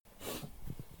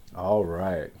All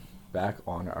right, back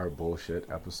on our bullshit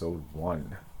episode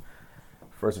 1.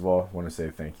 First of all, I want to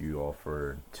say thank you all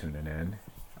for tuning in.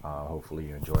 Hopefully,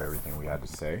 you enjoy everything we had to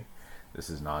say. This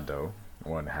is Nando,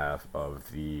 one half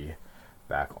of the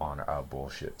Back on Our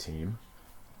Bullshit team.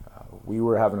 We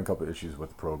were having a couple issues with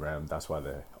the program. That's why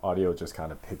the audio just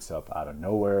kind of picks up out of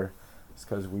nowhere. It's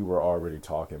because we were already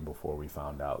talking before we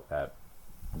found out that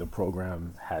the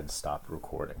program had stopped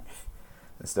recording.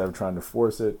 Instead of trying to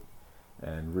force it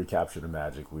and recapture the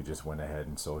magic, we just went ahead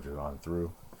and soldiered on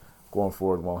through. Going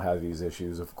forward, won't have these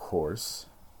issues, of course.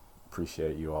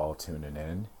 Appreciate you all tuning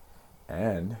in.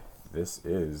 And this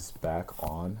is Back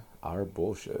on Our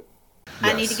Bullshit.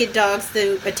 I need to get dogs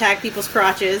to attack people's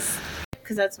crotches,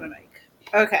 because that's my mic.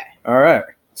 Okay. All right.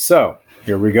 So,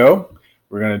 here we go.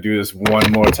 We're going to do this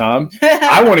one more time.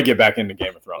 I want to get back into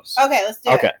Game of Thrones. Okay, let's do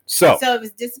it. Okay, so it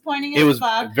was disappointing it as was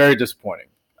fuck. very disappointing.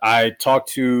 I talked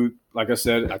to a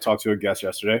guest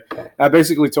yesterday. I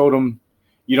basically told him,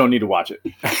 you don't need to watch it.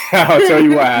 I'll tell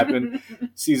you what happened.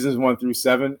 Seasons 1 through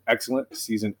 7, excellent.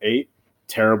 Season 8,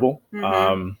 terrible.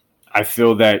 Mm-hmm. I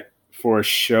feel that for a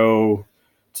show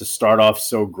to start off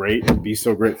so great and be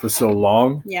so great for so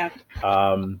long,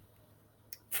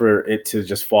 for it to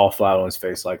just fall flat on its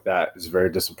face like that is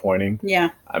very disappointing. Yeah.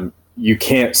 You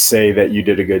can't say that you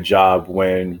did a good job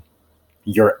when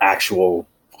your actual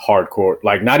hardcore,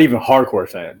 like not even hardcore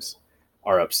fans,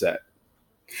 are upset.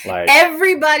 Like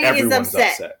everybody is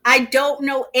upset. I don't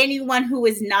know anyone who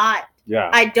is not.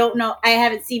 Yeah. I don't know. I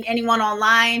haven't seen anyone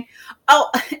online. Oh,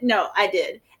 no, I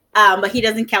did. But he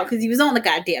doesn't count because he was on the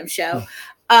goddamn show.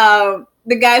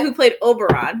 The guy who played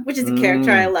Oberon, which is a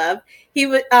character I love, he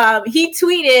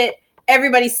tweeted,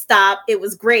 "Everybody stop. It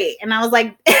was great." And I was like,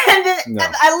 and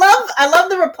I love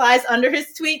the replies under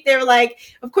his tweet. They were like,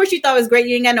 "Of course you thought it was great.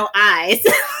 You ain't got no eyes."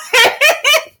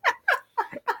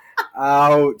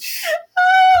 Ouch.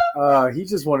 He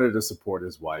just wanted to support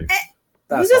his wife.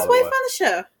 Who's his wife on the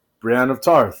show? Brienne of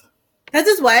Tarth. That's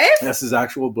his wife? That's his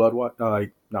actual blood wife.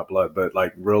 Not blood, but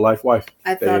like real life wife.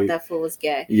 I thought that fool was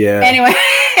gay. Yeah. Anyway,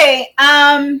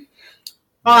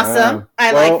 awesome. Yeah.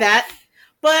 I like that.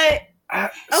 But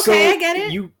okay, I get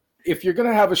it. If you're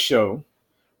gonna have a show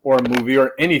or a movie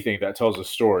or anything that tells a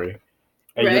story,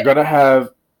 and Right. you're gonna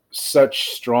have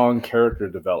such strong character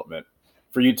development,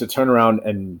 for you to turn around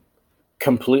and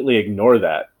completely ignore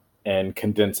that and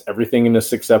condense everything into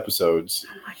 6 episodes.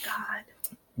 Oh my God.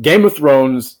 Game of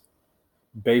Thrones,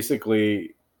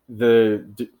 basically, the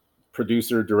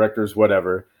producer, directors,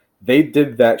 whatever, they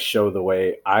did that show the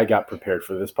way I got prepared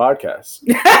for this podcast.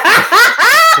 They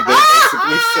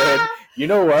basically said, you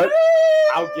know what?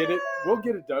 I'll get it. We'll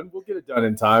get it done. We'll get it done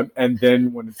in time. And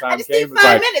then when the time came, need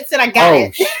 5 minutes and I got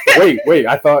it. wait.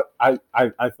 I thought,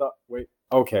 wait.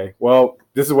 Okay, well,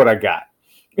 this is what I got.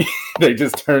 They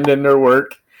just turned in their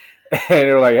work and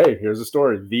they're like, hey, here's the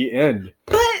story. The end.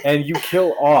 And you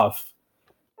kill off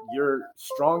your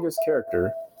strongest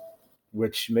character,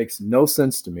 which makes no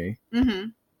sense to me.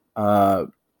 Mm-hmm.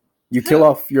 You kill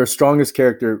off your strongest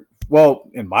character. Well,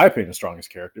 in my opinion, strongest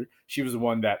character. She was the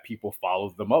one that people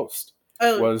followed the most.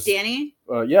 Oh, was Dany?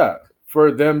 Yeah.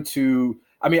 For them to,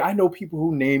 I know people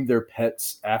who name their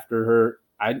pets after her.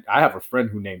 I have a friend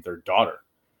who named their daughter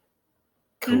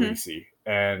Khaleesi,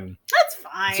 and that's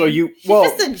fine. So she's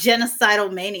just a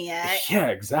genocidal maniac. Yeah,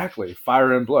 exactly.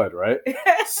 Fire and blood, right?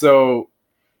 So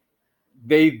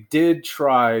they did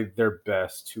try their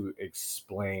best to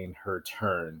explain her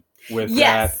turn with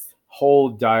that whole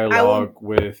dialogue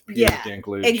with Peter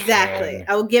Dinklage. Exactly.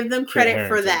 I will give them credit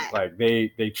for that. Like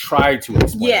they tried to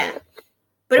explain it.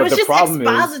 But it was just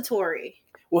expository.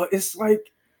 Well, it's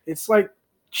like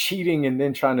cheating and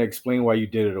then trying to explain why you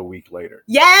did it a week later.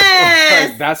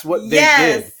 Yes. Like, that's what they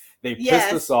did. They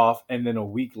pissed us off and then a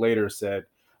week later said,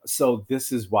 so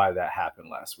this is why that happened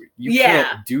last week. You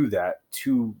can't do that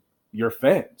to your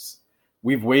fans.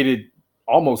 We've waited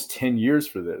almost 10 years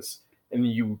for this. And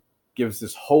you give us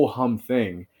this whole hum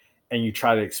thing and you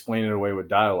try to explain it away with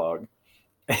dialogue.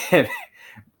 And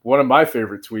one of my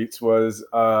favorite tweets was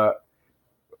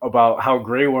about how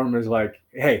Grey Worm is like,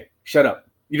 hey, shut up.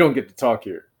 You don't get to talk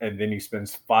here. And then he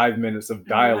spends 5 minutes of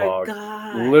dialogue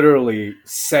literally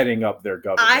setting up their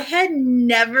government. I had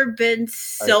never been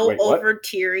so over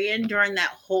Tyrion during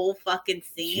that whole fucking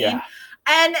scene. Yeah.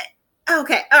 And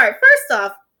okay, all right. First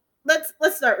off, let's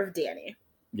start with Dany.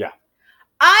 Yeah.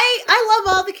 I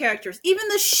love all the characters, even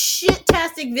the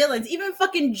shit-tastic villains, even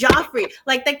fucking Joffrey.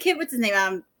 Like that kid, what's his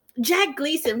name? Jack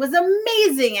Gleason was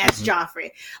amazing as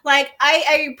Joffrey. Like,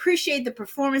 I appreciate the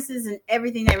performances and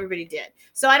everything that everybody did.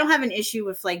 So I don't have an issue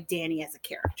with like Dany as a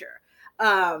character.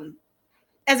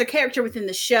 as a character within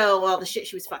the show, all the shit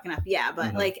she was fucking up, yeah.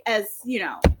 But Mhm. like, as you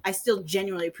know, I still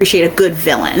genuinely appreciate a good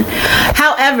villain.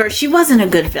 However, she wasn't a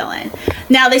good villain.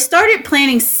 Now they started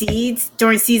planting seeds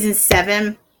during season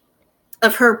 7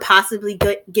 of her possibly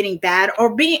getting bad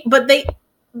or being, but they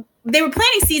were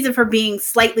planting seeds of her being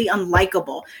slightly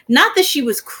unlikable. Not that she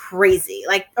was crazy,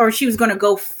 like, or she was going to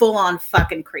go full on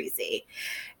fucking crazy.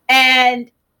 And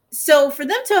so for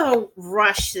them to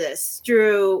rush this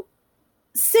through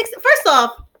first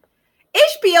off,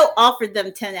 HBO offered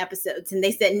them 10 episodes and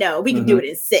they said, no, we can do it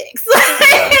in 6.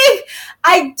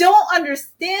 I don't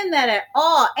understand that at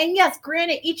all. And yes,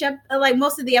 granted, like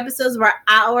most of the episodes were an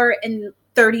hour and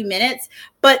 30 minutes,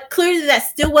 but clearly that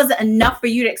still wasn't enough for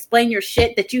you to explain your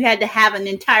shit, that you had to have an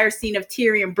entire scene of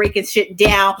Tyrion breaking shit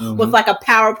down with like a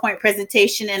PowerPoint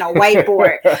presentation and a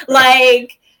whiteboard.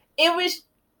 Like, it was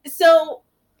so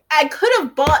I could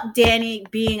have bought Dany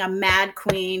being a mad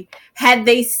queen had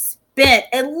they spent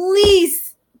at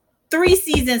least 3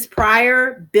 seasons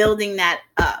prior building that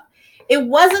up. It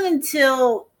wasn't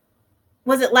until,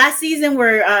 was it last season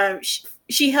where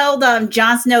she held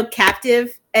Jon Snow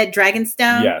captive at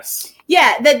Dragonstone? Yes.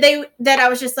 Yeah, that I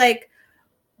was just like,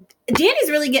 Dany's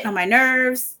really getting on my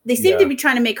nerves. They seem to be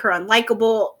trying to make her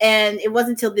unlikable, and it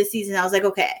wasn't until this season I was like,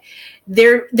 okay,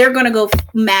 they're gonna go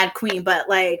mad queen, but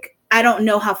like, I don't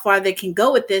know how far they can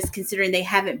go with this, considering they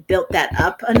haven't built that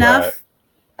up enough.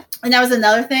 Right. And that was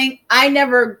another thing. I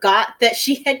never got that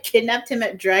she had kidnapped him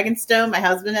at Dragonstone. My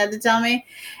husband had to tell me.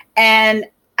 And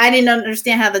I didn't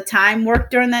understand how the time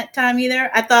worked during that time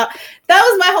either. I thought that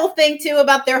was my whole thing too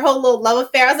about their whole little love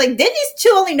affair. I was like, didn't these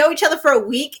two only know each other for a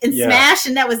week and smash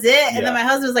and that was it? And then my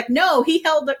husband was like, no,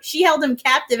 she held him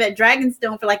captive at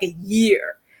Dragonstone for like a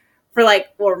year, for like,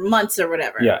 or months or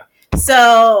whatever. Yeah.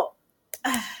 So,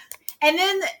 and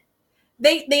then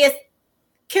they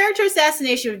character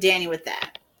assassination with Dany with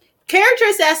that. Character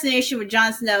assassination with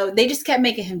Jon Snow, they just kept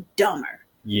making him dumber.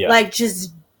 Yeah. Like,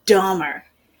 just dumber.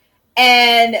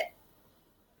 And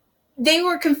they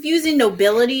were confusing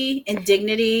nobility and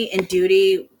dignity and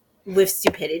duty with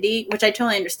stupidity, which I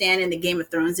totally understand in the Game of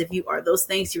Thrones. If you are those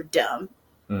things, you're dumb.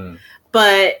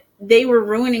 But they were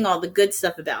ruining all the good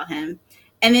stuff about him.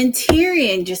 And then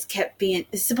Tyrion just kept being,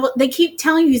 they keep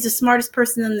telling you he's the smartest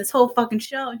person in this whole fucking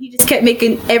show, and he just kept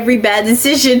making every bad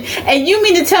decision. And you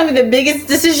mean to tell me the biggest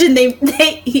decision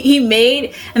he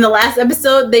made in the last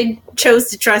episode, they chose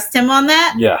to trust him on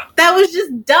that? Yeah. That was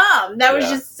just dumb. That was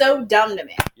just so dumb to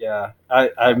me. Yeah.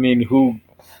 I mean, who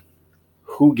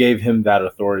gave him that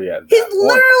authority at that He's point?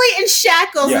 Literally in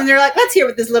shackles, and they're like, let's hear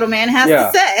what this little man has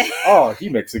to say. Oh, he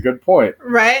makes a good point.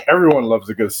 Right? Everyone loves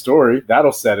a good story.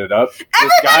 That'll set it up.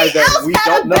 Everybody this guy else that we had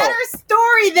don't a know. Better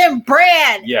story than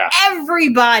Bran. Yeah.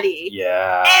 Everybody.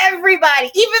 Yeah.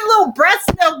 Everybody. Even little breast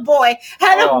milk boy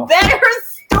had a better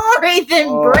story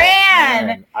than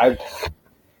Bran. I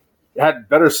had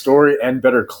better story and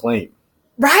better claim.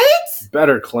 Right?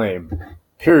 Better claim.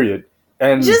 Period.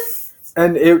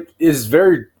 And it is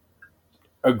very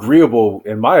agreeable,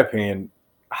 in my opinion,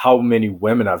 how many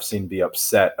women I've seen be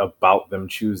upset about them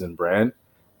choosing Bran.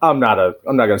 I'm not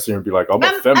gonna sit here and be like, I'm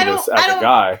a feminist as a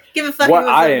guy. Give a fuck if it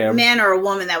was a man or a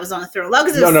woman that was on the throne.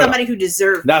 Because it was somebody who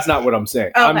deserved. That's not what I'm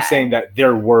saying. Okay. I'm saying that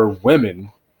there were women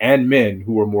and men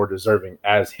who were more deserving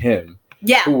as him.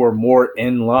 Yeah. Who were more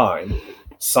in line.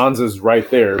 Sansa's right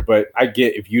there, but I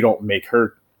get if you don't make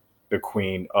her the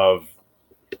queen of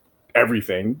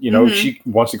everything, she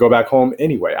wants to go back home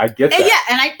anyway. I get that. Yeah,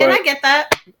 and I get that.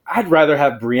 I'd rather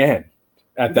have Brienne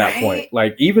at that point.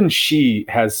 Like, even she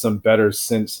has some better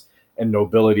sense and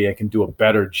nobility and can do a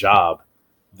better job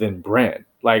than Bran.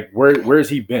 Like, where's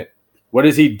he been? What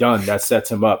has he done that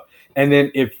sets him up? And then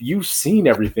if you've seen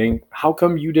everything, how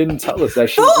come you didn't tell us that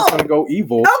she was going to go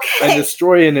evil and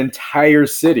destroy an entire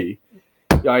city?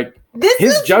 Like,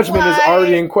 his judgment is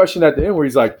already in question at the end, where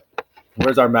he's like,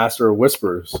 where's our master of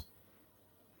whispers?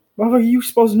 Well, you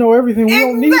supposed to know everything. We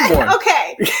don't need one.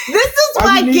 Okay. This is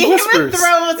why Game of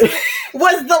Thrones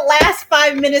was the last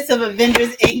 5 minutes of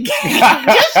Avengers Endgame.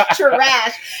 Just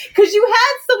trash. Because you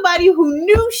had somebody who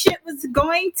knew shit was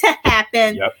going to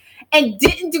happen and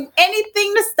didn't do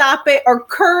anything to stop it or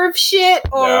curve shit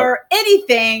or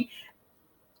anything.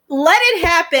 Let it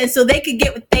happen so they could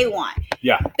get what they want.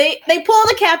 Yeah. They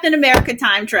pulled a Captain America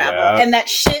time travel, and that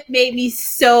shit made me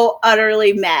so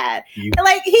utterly mad. He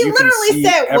literally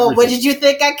said, well, what did you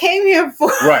think I came here for?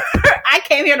 Right. I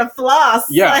came here to floss.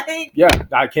 Yeah.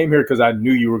 I came here because I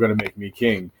knew you were going to make me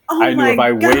king. I knew if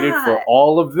I waited for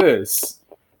all of this,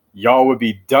 y'all would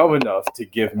be dumb enough to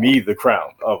give me the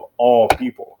crown of all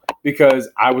people. Because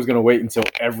I was going to wait until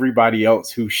everybody else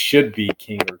who should be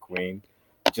king or queen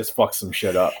just fuck some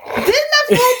shit up. Didn't that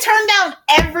fool turn down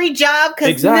every job? Because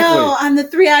Exactly. no, I'm the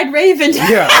three-eyed raven.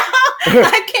 Yeah.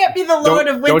 I can't be the Lord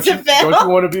of Winterfell. Don't you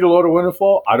want to be the Lord of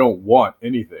Winterfell? I don't want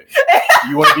anything.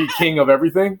 You want to be king of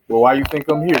everything? Well, why you think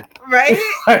I'm here? Right?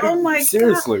 Like, Oh my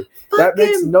seriously, God. that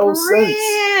makes no sense.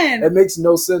 It makes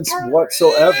no sense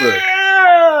whatsoever.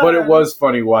 But it was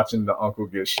funny watching the uncle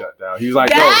get shut down. He's like,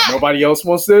 That "Yo, nobody else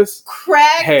wants this?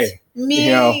 Cracked Hey, me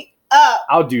you know, up.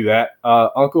 I'll do that,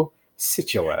 Uncle.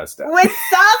 Sit your ass down." When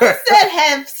Sansa said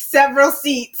have several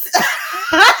seats.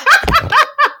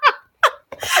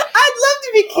 I'd love to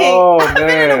be king. Oh, I've been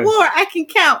in man. a war. I can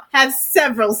count. Have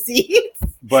several seats.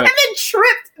 But And then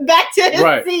tripped back to his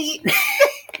Right. seat.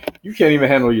 you can't even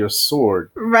handle your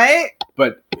sword. Right?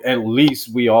 But at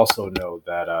least we also know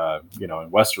that, in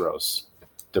Westeros,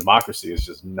 democracy is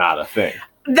just not a thing.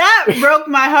 That broke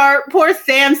my heart. Poor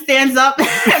Sam stands up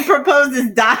and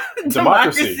proposes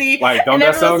democracy. Like, don't And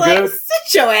that sound everyone's good? like,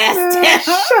 sit your ass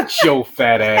down. Shut your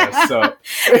fat ass up.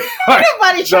 Like,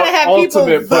 Nobody trying to have the people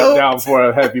ultimate put vote. down for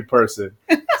a heavy person.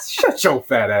 Shut your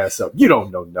fat ass up. You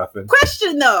don't know nothing.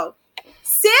 Question though.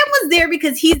 Sam was there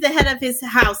because he's the head of his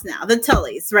house now, the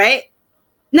Tullys, right?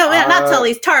 No, not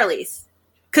Tullys, Tarleys.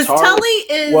 Because Tully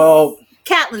is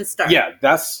Catelyn Stark. Yeah,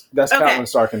 that's Okay. Catelyn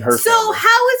Stark and her So family.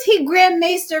 how is he Grand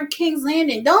Maester of King's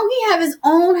Landing? Don't he have his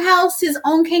own house, his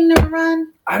own kingdom to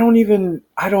run? I didn't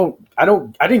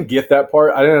get that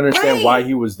part. I didn't understand Right. why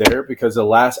he was there, because the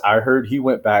last I heard, he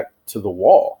went back to the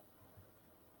wall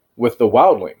with the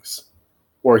wildlings,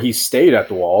 or he stayed at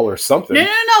the wall or something. No.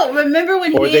 Remember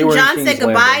when Or he they and were in John King's said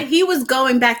goodbye? Landing. He was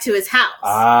going back to his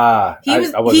house. He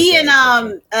He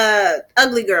and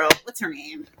Ugly Girl. What's her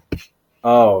name?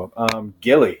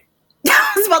 Gilly.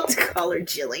 I was about to call her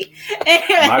Jilly.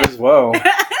 Might as well.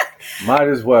 Might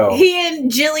as well. He and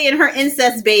Jilly and her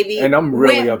incest baby. And I'm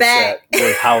really went upset back.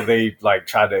 with how they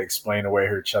tried to explain away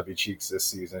her chubby cheeks this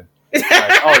season. Like,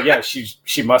 oh yeah,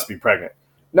 she must be pregnant.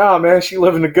 Nah, man, she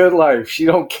living a good life. She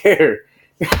don't care.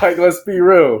 Like, let's be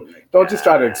real. Don't just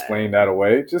try to explain that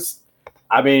away.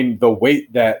 The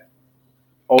weight that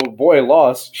old boy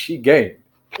lost, she gained.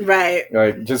 Right.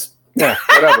 Like,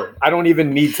 whatever. I don't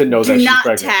even need to know Do that she's not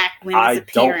pregnant. attack women's I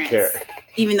appearance. don't care.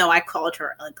 Even though I called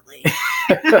her ugly.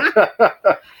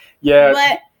 Yeah.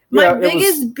 But my it was-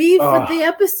 biggest beef with the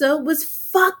episode was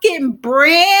fucking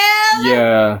Bran.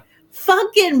 Yeah.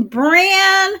 Fucking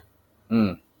Bran.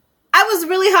 Mm. I was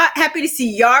really happy to see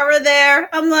Yara there.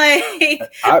 I'm like,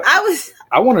 I want to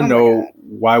Oh my know God.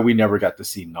 why we never got to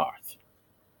see Narth.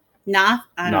 I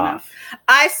don't know.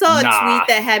 I saw a tweet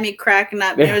that had me cracking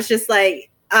up. It was just like,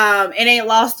 it ain't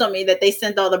lost on me that they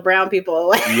sent all the brown people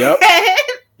away. Yep.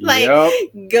 Like,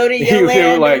 Yep. go to your They were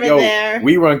land like, over yo, there.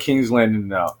 we run King's Landing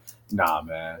now. Nah,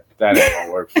 man, that ain't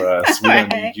gonna work for us. We don't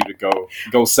need you to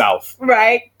go south.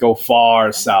 Right. Go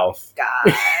far south.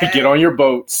 God. Get on your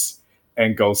boats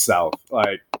and go south.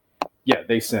 Like, yeah,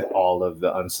 they sent all of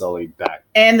the Unsullied back.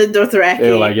 And the Dothraki.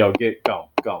 They were like, yo,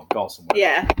 go somewhere.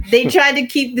 Yeah. They tried to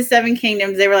keep the Seven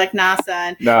Kingdoms. They were like, nah,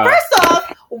 son. Nah. First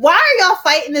off, why are y'all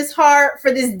fighting this hard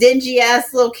for this dingy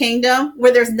ass little kingdom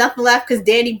where there's nothing left because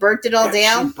Danny burnt it all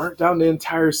down? She burnt down the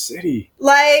entire city.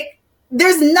 Like,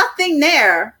 there's nothing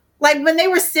there. Like, when they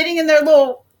were sitting in their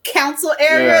little council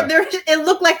area, it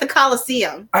looked like the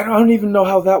Colosseum. I don't even know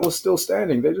how that was still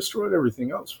standing. They destroyed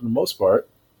everything else for the most part.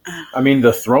 I mean,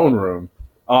 the throne room.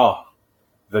 Oh,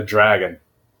 the dragon.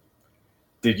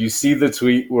 Did you see the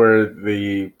tweet where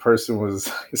the person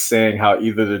was saying how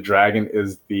either the dragon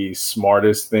is the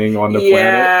smartest thing on the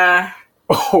planet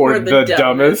or the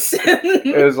dumbest?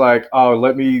 It's like, oh,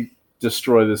 let me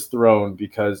destroy this throne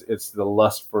because it's the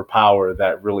lust for power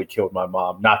that really killed my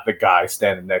mom, not the guy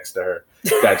standing next to her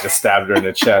that just stabbed her in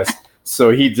the chest.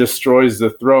 So he destroys the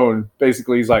throne.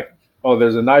 Basically, he's like, oh,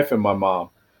 there's a knife in my mom.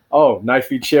 Oh,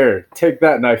 knifey chair. Take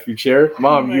that, knifey chair.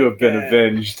 Mom, you have been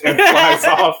avenged. And flies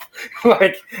off.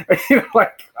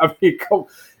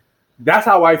 That's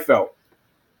how I felt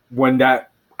when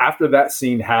after that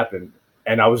scene happened.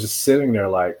 And I was just sitting there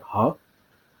like, huh?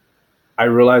 I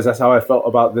realized that's how I felt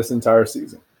about this entire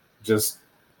season. Just,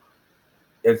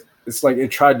 it's like it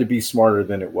tried to be smarter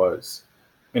than it was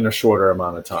in a shorter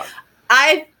amount of time.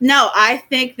 I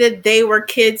think that they were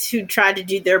kids who tried to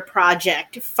do their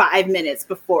project 5 minutes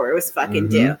before it was fucking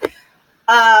due.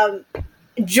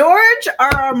 George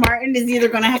R.R. Martin is either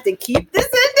going to have to keep this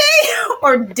ending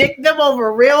or dick them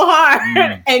over real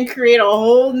hard and create a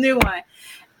whole new one.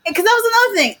 Because that was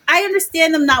another thing. I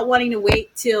understand them not wanting to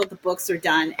wait till the books are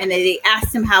done and they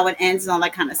asked him how it ends and all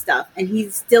that kind of stuff. And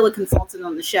he's still a consultant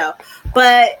on the show.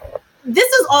 But this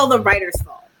is all the writer's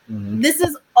fault. This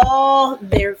is all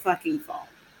their fucking fault.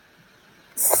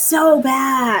 So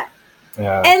bad.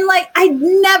 Yeah. And like I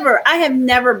have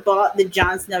never bought the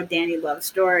Jon Snow Dany love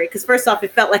story because first off,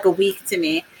 it felt like a week to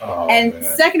me, and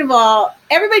man. second of all,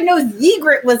 everybody knows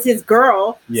Ygritte was his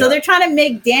girl, Yeah. so they're trying to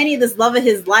make Dany this love of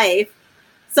his life.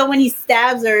 So when he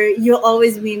stabs her, you'll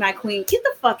always be my queen. Get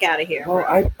the fuck out of here. Well,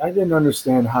 bro. I didn't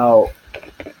understand how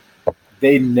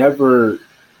they never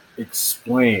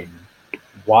explain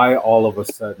why all of a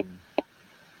sudden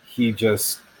he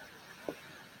just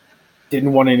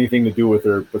didn't want anything to do with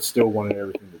her, but still wanted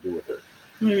everything to do with her.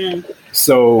 Mm.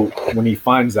 So when he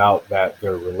finds out that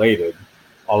they're related,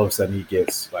 all of a sudden he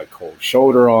gets like cold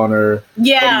shoulder on her.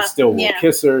 Yeah, but he still will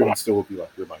kiss her. He still will be like,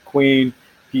 "You're my queen."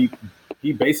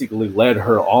 He basically led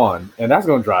her on, and that's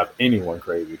going to drive anyone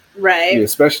crazy, right?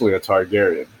 Especially a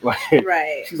Targaryen. Like,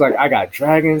 right? She's like, "I got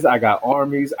dragons, I got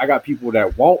armies, I got people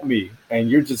that want me," and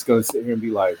you're just going to sit here and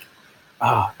be like,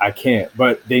 I can't.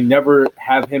 But they never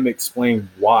have him explain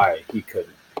why he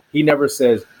couldn't. He never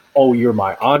says, "Oh, you're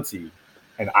my auntie,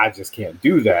 and I just can't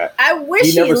do that." I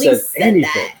wish he never at least says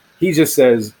anything. That. He just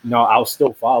says, "No, I'll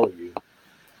still follow you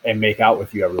and make out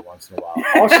with you every once in a while."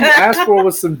 All she asked for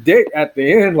was some dick at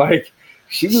the end. Like,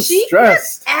 she was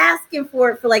stressed. Kept asking for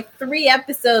it for like 3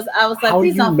 episodes. I was like,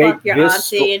 please don't fuck your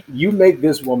auntie. You make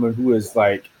this woman who is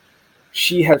like,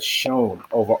 she has shown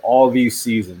over all these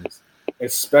seasons,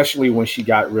 especially when she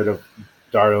got rid of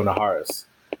Dario Naharis,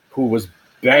 who was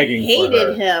begging for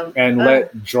her him and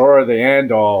let Jorah the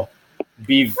Andal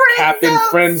be Captain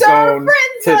Friendzone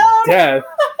to death.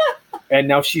 And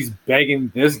now she's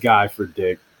begging this guy for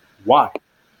dick. Why?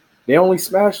 They only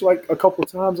smashed like a couple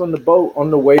times on the boat on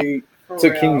the way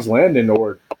to King's Landing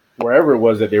or wherever it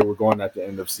was that they were going at the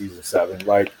end of season 7.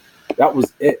 Like, that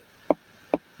was it.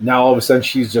 Now all of a sudden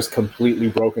she's just completely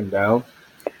broken down.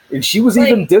 And she was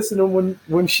even dissing him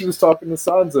when she was talking to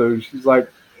Sansa. She's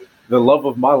like, "The love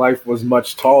of my life was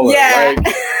much taller." Yeah.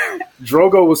 Like,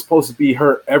 Drogo was supposed to be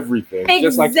her everything. Exactly.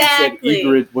 Just like you said,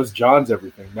 Ygritte was Jon's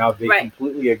everything. Now they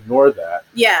completely ignore that.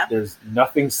 Yeah. There's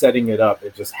nothing setting it up.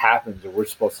 It just happens, and we're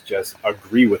supposed to just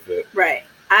agree with it. Right.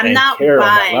 I'm not care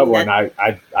buying on that level, that.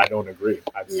 and I don't agree.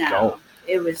 I just don't.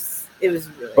 It was really.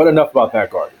 But enough about that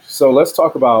garbage. So let's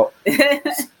talk about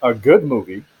a good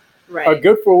movie. Right. A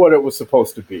good for what it was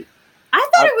supposed to be. I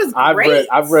thought it was great.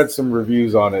 I've read some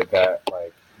reviews on it that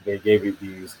like they gave it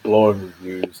these glowing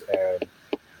reviews, and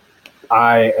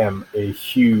I am a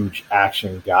huge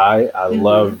action guy. I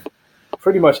love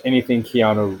pretty much anything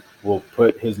Keanu will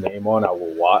put his name on, I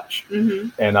will watch.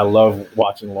 And I love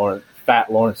watching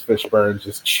fat Lawrence Fishburne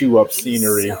just chew up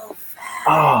scenery. So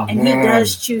fat. He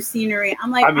does chew scenery. I'm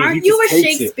like, aren't you a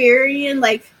Shakespearean,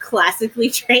 like classically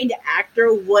trained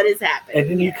actor? What is happening? And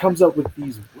then he comes up with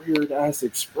these weird ass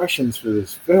expressions for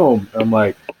this film. I'm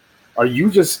like, are you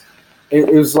just?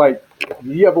 It was like,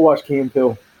 did you ever watch Key and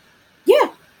Peele? Yeah.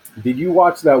 Did you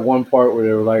watch that one part where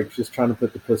they were like just trying to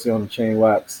put the pussy on the chain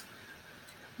wax?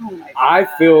 Oh my God. I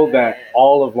feel that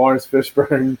all of Lawrence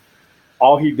Fishburne,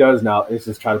 all he does now is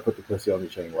just try to put the pussy on the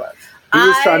chain wax. He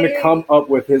was trying to come up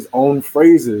with his own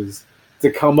phrases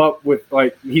to come up with,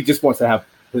 like, he just wants to have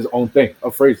his own thing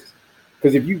of phrases.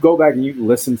 Because if you go back and you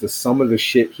listen to some of the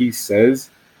shit he says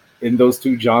in those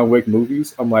 2 John Wick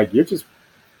movies, I'm like, you're just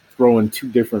throwing 2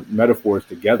 different metaphors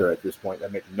together at this point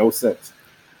that make no sense.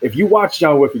 If you watch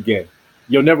John Wick again,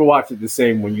 you'll never watch it the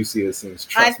same when you see the scenes.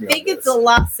 Trust me. I think it's a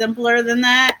lot simpler than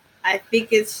that. I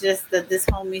think it's just that this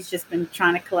homie's just been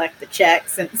trying to collect the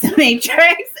checks since the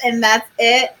Matrix, and that's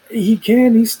it.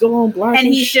 He's still on Blackish.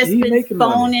 And he's just been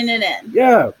phoning it in.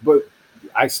 Yeah, but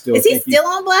I still Is he still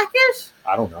on Blackish?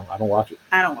 I don't know. I don't watch it.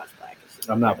 I don't watch Blackish.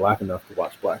 I'm not black enough to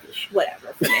watch Blackish.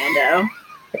 Whatever, Fernando.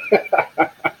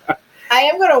 I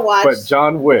am going to watch. But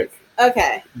John Wick.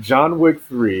 Okay. John Wick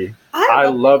 3. I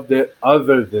loved it,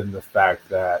 other than the fact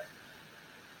that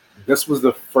this was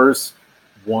the first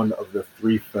one of the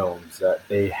 3 films that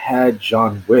they had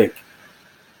John Wick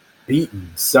beaten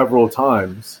several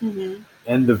times,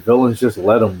 and the villains just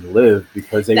let him live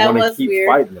because they want to keep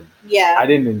fighting him. Yeah. I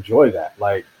didn't enjoy that.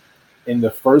 Like, in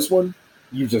the first one,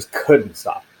 you just couldn't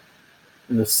stop him.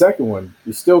 In the second one,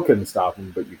 you still couldn't stop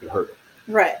him, but you could hurt him.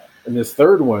 Right. In this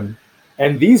third one,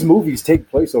 and these movies take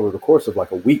place over the course of like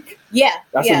a week. Yeah,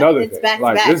 that's another thing. Back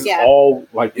like to back, this is all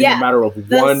like in a matter of 1 week.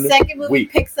 The second movie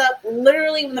picks up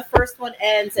literally when the first one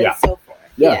ends, and so forth.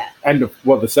 Yeah, and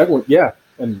the second one,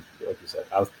 and like you said,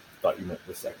 I thought you meant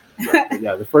the second. But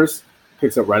yeah, the first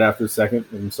picks up right after the second,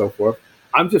 and so forth.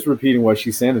 I'm just repeating what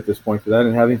she's saying at this point because I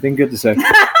didn't have anything good to say.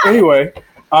 Anyway,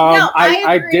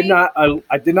 I did not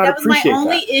appreciate that. That was my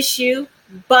only issue.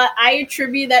 But I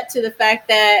attribute that to the fact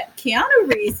that Keanu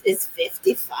Reeves is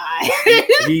 55.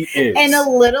 He is. And a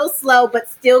little slow, but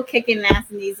still kicking ass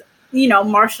in these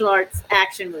martial arts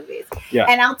action movies. Yeah.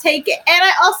 And I'll take it. And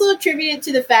I also attribute it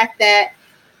to the fact that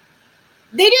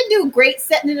they didn't do great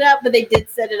setting it up, but they did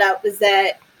set it up, is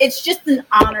that it's just an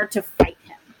honor to fight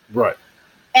him. Right.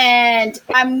 And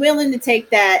I'm willing to take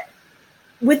that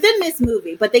within this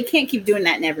movie, but they can't keep doing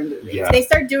that in every movie. Yeah. If they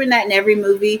start doing that in every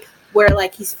movie where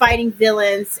like he's fighting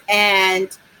villains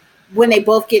and when they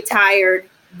both get tired,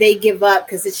 they give up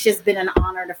because it's just been an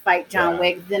honor to fight John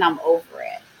Wick, then I'm over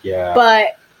it. Yeah.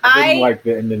 But I didn't like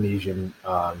the Indonesian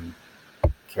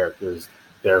characters.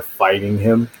 They're fighting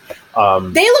him.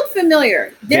 They look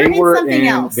familiar. They're in something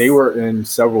else. They were in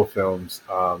several films.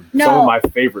 Some of my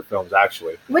favorite films,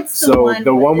 actually. What's the one?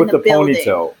 The one with the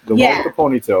ponytail. The one Yeah. with the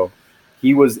ponytail.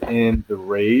 He was in The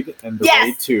Raid and The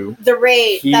Raid 2. The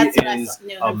Raid. He That's what I is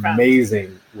knew him from.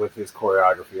 amazing with his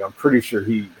choreography. I'm pretty sure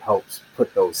he helps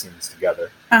put those scenes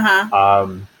together.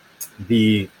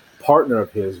 The partner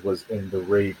of his was in The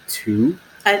Raid 2.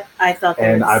 I thought they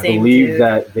And were the I same believe dude.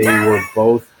 that they were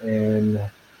both in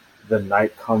The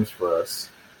Night Comes For Us.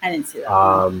 I didn't see that.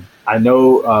 One. I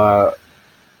know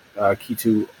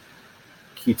Kito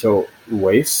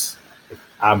Uwais.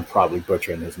 I'm probably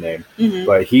butchering his name,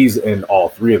 but he's in all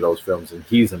three of those films, and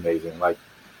he's amazing. Like,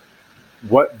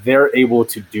 what they're able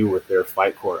to do with their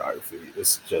fight choreography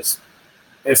is just,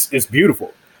 it's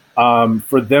beautiful.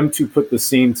 For them to put the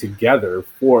scene together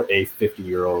for a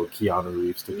 50-year-old Keanu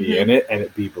Reeves to be in it and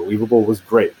it be believable was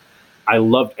great. I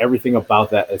loved everything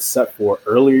about that, except for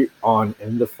early on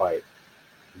in the fight,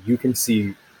 you can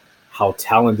see how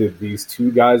talented these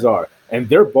two guys are. And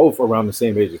they're both around the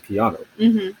same age as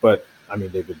Keanu. But, I mean,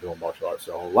 they've been doing martial arts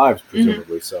their whole lives,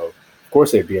 presumably. So, of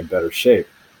course, they'd be in better shape.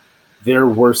 There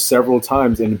were several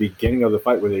times in the beginning of the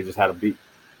fight where they just had a beat.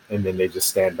 And then they just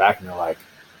stand back and they're like,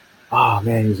 oh,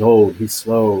 man, he's old, he's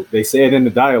slow. They say it in the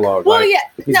dialogue. Well, like,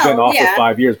 yeah. he's been off for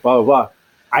 5 years, blah, blah, blah.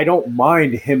 I don't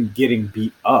mind him getting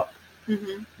beat up.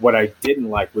 What I didn't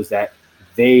like was that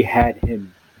they had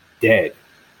him dead.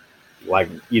 Like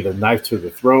either knife to the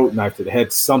throat, knife to the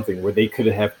head, something where they could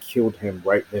have killed him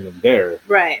right then and there.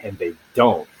 Right. And they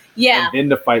don't. Yeah. And then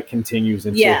the fight continues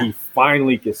until he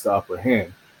finally gets the upper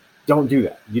hand. Don't do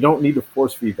that. You don't need to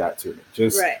force feed that to me.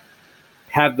 Just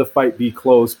have the fight be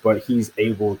close, but he's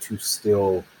able to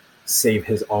still save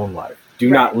his own life. Do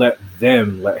not let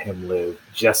him live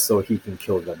just so he can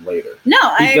kill them later.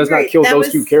 No, he does agree. not kill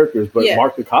those two characters, but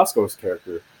Mark Dacascos'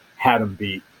 character had him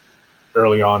beat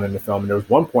early on in the film. And there was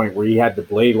one point where he had the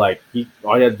blade, like,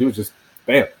 all he had to do was just,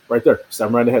 bam, right there, stab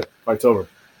him right in the head, fight's over.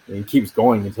 And he keeps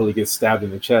going until he gets stabbed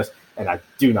in the chest. And I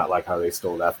do not like how they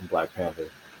stole that from Black Panther.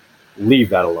 Leave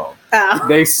that alone. Oh.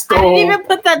 They stole, I didn't even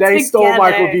put that they together. stole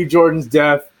Michael B. Jordan's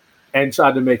death and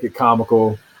tried to make it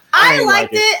comical. I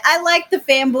liked it. I liked the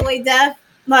fanboy death.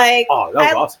 Like, oh,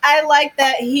 that was awesome. I liked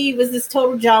that he was this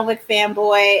total John Wick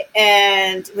fanboy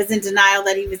and was in denial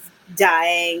that he was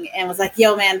dying and was like,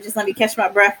 yo, man, just let me catch my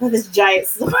breath with this giant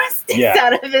sword sticks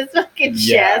out of his fucking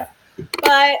chest.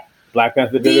 But Black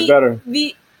Panther did it better.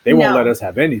 They won't let us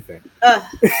have anything. But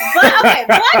okay,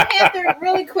 Black Panther,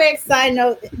 really quick side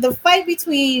note, the fight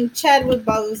between Chadwick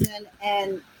Boseman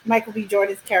and Michael B.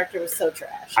 Jordan's character was so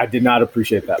trash. I did not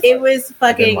appreciate that fight. It was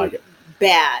fucking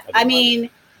bad. I mean,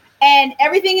 and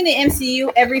everything in the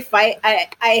MCU, every fight,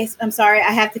 I'm sorry,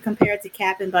 I have to compare it to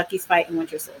Cap and Bucky's fight in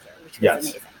Winter Soldier, which was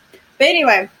amazing. But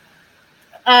anyway,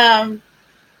 that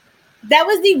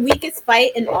was the weakest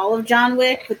fight in all of John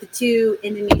Wick with the two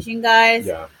Indonesian guys.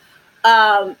 Yeah.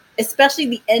 Especially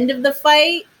the end of the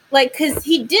fight, like, because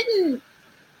he didn't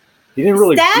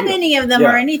really stab any of them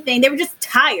or anything. They were just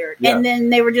tired, and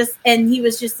then he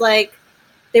was just like,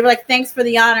 they were like, "Thanks for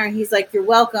the honor." And he's like, "You're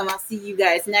welcome. I'll see you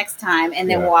guys next time," and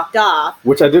then walked off.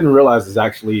 Which I didn't realize is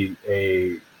actually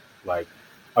a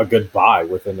goodbye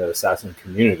within the assassin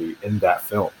community in that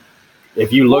film.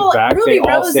 If you look back, Ruby they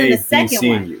all Rose say, in the second "Be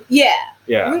seeing one." you."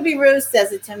 Yeah. Ruby Rose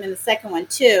says it to him in the second one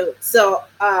too. So,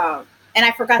 and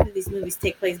I forgot that these movies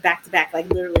take place back to back, like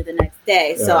literally the next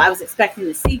day. So I was expecting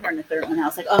to see her in the third one. I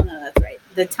was like, oh no, that's right.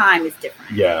 The time is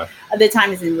different. Yeah. The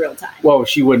time is in real time. Well,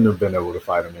 she wouldn't have been able to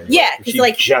fight him anyway. Yeah, she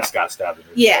like just got stabbed in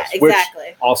the chest, exactly.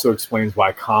 Which also explains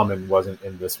why Common wasn't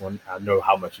in this one. I know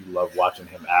how much you love watching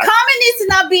him act. Common needs to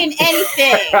not be in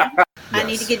anything. I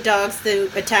need to get dogs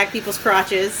to attack people's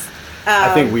crotches.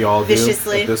 I think we all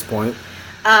viciously do at this point.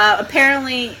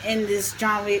 Apparently, in this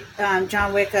John Wick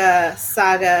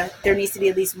saga, there needs to be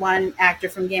at least one actor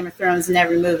from Game of Thrones in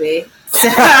every movie. So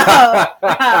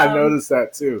I noticed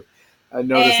that too. And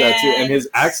his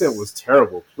accent was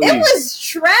terrible. Please, it was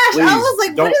trash. I was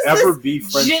like, don't what is ever this be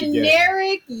French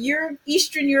generic again.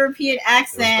 Eastern European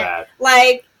accent?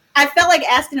 Like, I felt like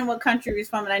asking him what country he was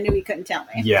from, and I knew he couldn't tell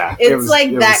me. Yeah. It's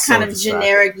like that so kind of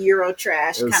generic Euro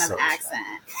trash kind of so accent.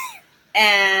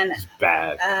 And it's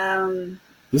bad.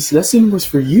 This lesson was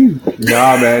for you.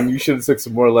 Nah, man, you should have took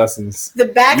some more lessons. The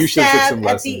backstab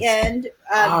at the end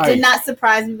did not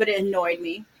surprise me, but it annoyed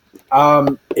me.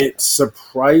 It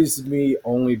surprised me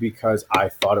only because I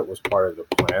thought it was part of the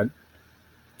plan.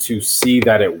 To see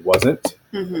that it wasn't.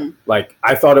 Mm-hmm. Like,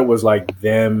 I thought it was like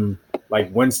them,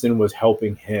 like Winston was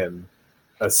helping him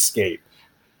escape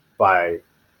by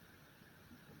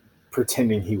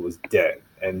pretending he was dead.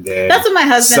 And then that's what my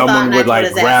husband someone thought, would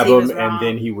like grab him and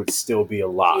then he would still be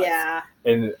alive. Yeah.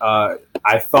 And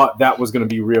I thought that was going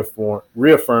to be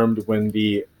reaffirmed when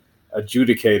the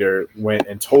adjudicator went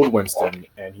and told Winston,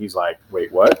 and he's like,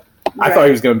 wait, what? Right. I thought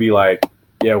he was going to be like,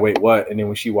 yeah, wait, what? And then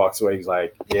when she walks away, he's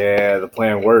like, yeah, the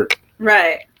plan worked.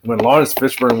 Right. When Lawrence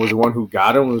Fishburne was the one who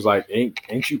got him, was like,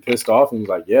 ain't you pissed off? And he was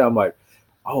like, yeah. I'm like,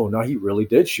 oh, no, he really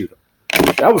did shoot him.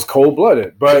 That was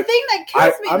cold-blooded. But the thing that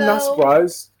kills me, I'm not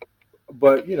surprised.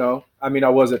 But, you know, I mean, I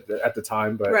wasn't at the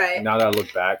time, but now that I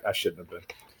look back, I shouldn't have been.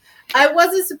 I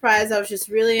wasn't surprised. I was just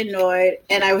really annoyed,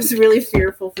 and I was really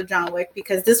fearful for John Wick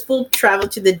because this fool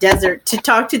traveled to the desert to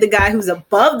talk to the guy who's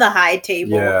above the high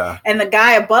table. Yeah. And the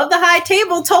guy above the high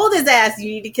table told his ass, you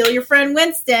need to kill your friend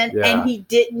Winston, and he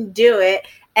didn't do it.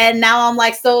 And now I'm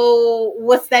like, so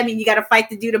what's that mean? You got to fight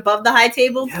the dude above the high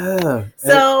table? Yeah.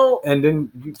 So and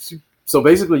then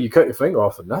basically you cut your finger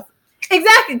off for nothing.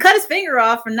 Exactly. Cut his finger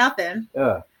off for nothing.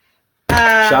 Yeah.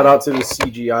 Shout out to the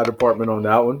CGI department on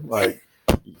that one. Like,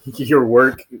 your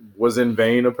work was in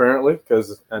vain, apparently,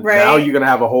 because now you're going to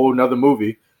have a whole nother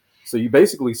movie. So you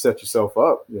basically set yourself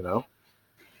up, you know.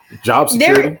 Job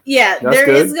security. There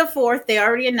is a fourth. They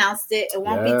already announced it. It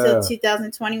won't be till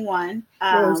 2021.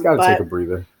 He's got to take a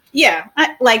breather. Yeah.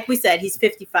 Like we said, he's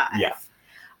 55. Yeah.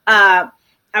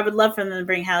 I would love for them to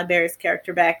bring Halle Berry's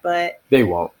character back, but they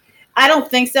won't. I don't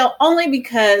think so. Only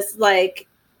because, like,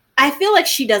 I feel like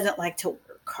she doesn't like to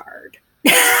work hard.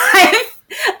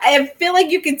 I feel like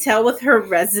you can tell with her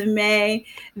resume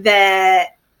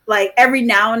that, like, every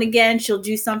now and again she'll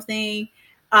do something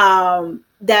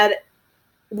that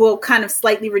will kind of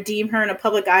slightly redeem her in a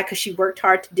public eye because she worked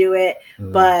hard to do it.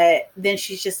 But then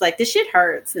she's just like, this shit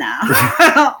hurts now.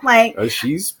 Like, I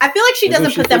feel like she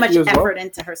doesn't put that much effort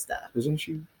into her stuff. Isn't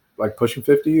she like pushing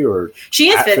 50 or she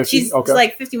is 50? She's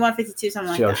like 51, 52,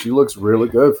 something like that. She looks really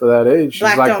good for that age. She's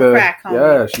Black like don't crack,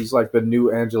 homie. She's like the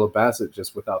new Angela Bassett,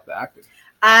 just without the acting.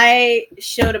 I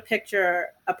showed a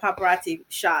paparazzi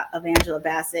shot of Angela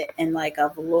Bassett in like a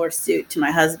velour suit to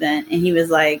my husband, and he was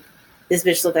like, this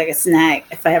bitch looked like a snack.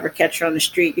 If I ever catch her on the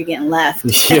street, you're getting left.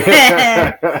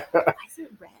 Yeah. Why is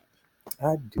it red?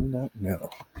 I do not know.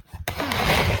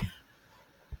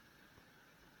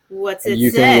 What's it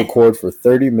You say? can record for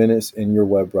 30 minutes in your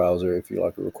web browser. If you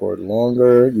like to record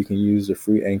longer, you can use the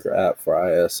free Anchor app for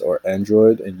iOS or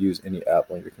Android and use any app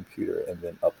on your computer and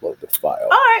then upload the file. All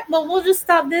right, well, we'll just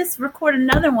stop this, record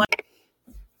another one.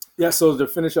 Yeah, so to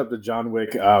finish up the John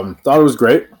Wick, thought it was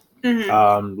great.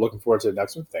 Mm-hmm. Looking forward to the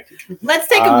next one. Thank you. Let's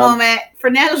take a moment.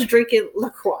 Fernando's drinking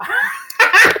LaCroix.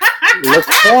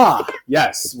 LaCroix.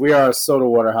 Yes, we are a soda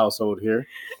water household here.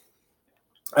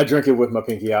 I drink it with my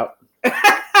pinky out.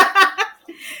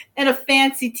 In a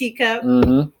fancy teacup.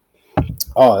 Mm-hmm.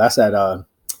 Oh, that's that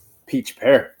peach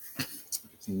pear.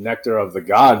 It's nectar of the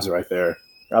gods right there.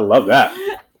 I love that.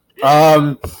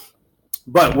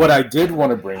 But what I did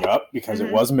want to bring up, because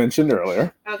it was mentioned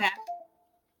earlier. Okay.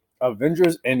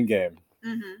 Avengers Endgame.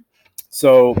 Mm-hmm.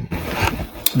 So,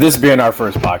 this being our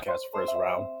first podcast, first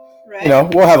round, right. You know,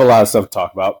 we'll have a lot of stuff to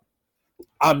talk about.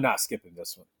 I'm not skipping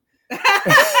this one.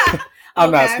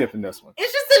 I'm not skipping this one.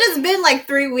 It's just that it's been like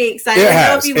 3 weeks. I don't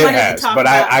know if you wanted to talk but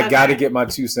about it. I got to get my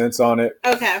 2 cents on it.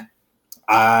 Okay.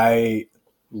 I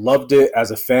loved it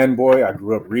as a fanboy. I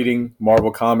grew up reading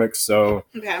Marvel comics, so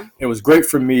it was great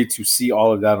for me to see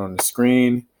all of that on the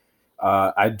screen.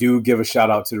 I do give a shout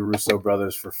out to the Russo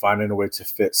brothers for finding a way to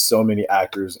fit so many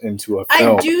actors into a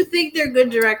film. I do think they're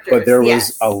good directors. But there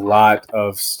was a lot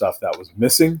of stuff that was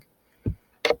missing.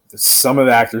 Some of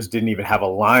the actors didn't even have a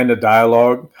line of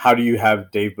dialogue. How do you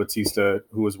have Dave Bautista,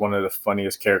 who was one of the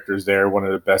funniest characters there, one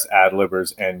of the best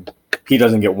ad-libbers, and he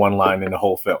doesn't get one line in the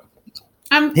whole film?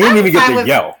 He didn't even get to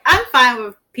yell. I'm fine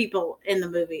with people in the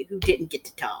movie who didn't get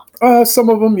to talk. Some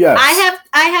of them, yes.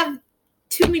 I have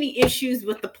too many issues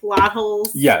with the plot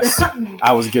holes. Yes,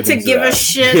 I was getting to give a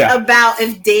shit about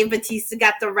if Dave Bautista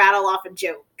got to rattle off a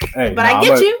joke. Hey, but I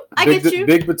get you. I get you.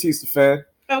 Big Bautista fan.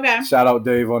 Okay. Shout out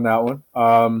Dave on that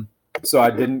one. So I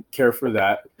didn't care for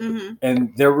that. Mm-hmm.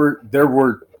 And there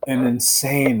were an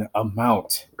insane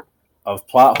amount of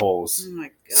plot holes. Oh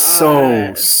my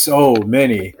God. So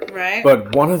many. Right.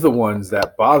 But one of the ones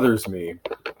that bothers me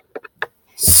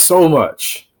so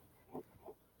much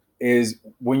is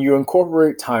when you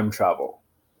incorporate time travel.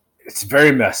 It's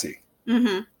very messy.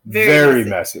 Mm-hmm. Very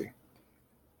messy.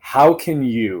 How can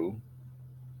you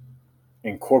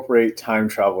incorporate time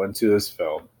travel into this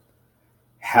film,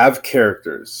 have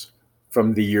characters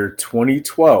from the year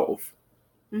 2012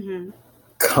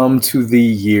 come to the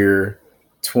year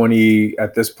 20,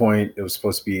 at this point it was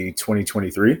supposed to be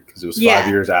 2023 because it was 5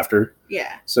 years after.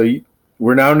 Yeah. So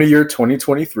we're now in the year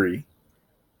 2023.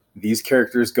 These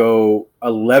characters go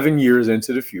 11 years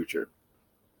into the future,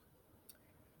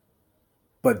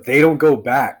 but they don't go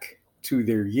back to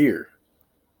their year.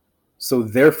 So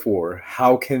therefore,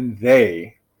 how can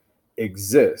they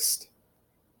exist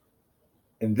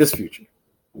in this future?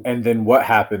 And then what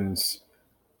happens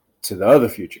to the other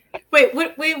future? Wait,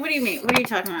 what do you mean? What are you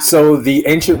talking about? So the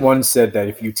Ancient One said that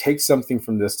if you take something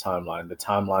from this timeline, the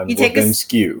timeline will then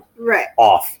skew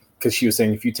off. Because she was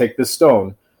saying if you take this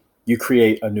stone, you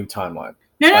create a new timeline.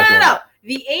 No.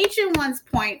 The Ancient One's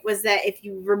point was that if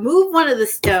you remove one of the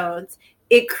stones,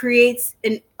 it creates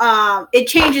it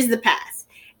changes the past.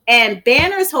 And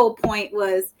Banner's whole point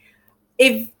was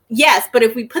but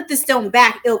if we put the stone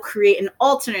back, it'll create an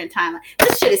alternate timeline.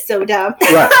 This shit is so dumb.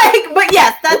 Right. But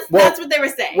yes, that's what they were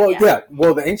saying. Well, yeah.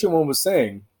 Well, the Ancient One was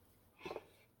saying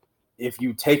if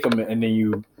you take them and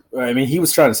then he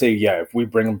was trying to say, if we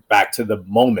bring them back to the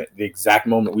moment, the exact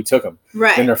moment we took them,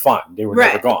 then they're fine. They were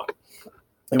never gone.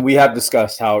 And we have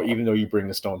discussed how even though you bring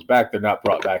the stones back, they're not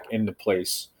brought back into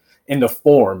place in the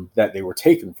form that they were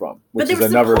taken from, which is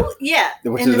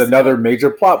another major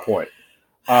plot point.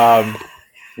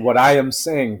 What I am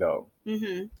saying though,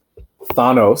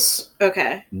 Thanos,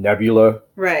 Nebula,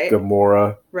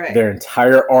 Gamora, their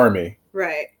entire army,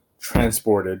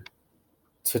 transported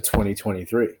to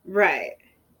 2023. Right.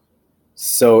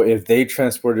 So if they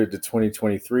transported to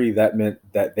 2023, that meant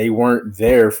that they weren't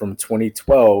there from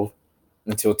 2012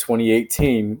 until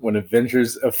 2018 when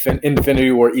Avengers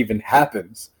Infinity War even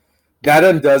happens. That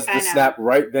undoes the snap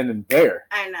right then and there.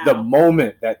 I know. The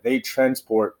moment that they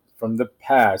transport from the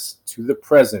past to the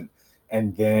present,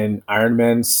 and then Iron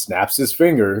Man snaps his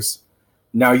fingers,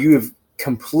 now you have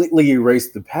completely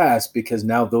erased the past because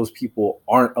now those people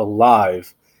aren't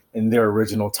alive in their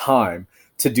original time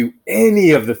to do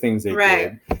any of the things they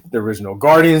did. The original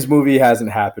Guardians movie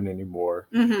hasn't happened anymore.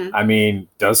 I mean,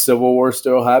 does Civil War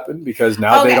still happen? Because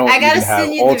now they don't even have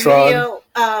Ultron. The video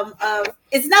of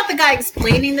it's not the guy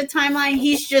explaining the timeline.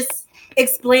 He's just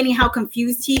explaining how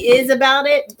confused he is about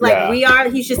it. Like we are.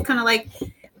 He's just kind of like,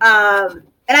 and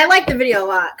I like the video a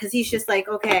lot because he's just like,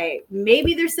 okay,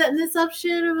 maybe they're setting this up,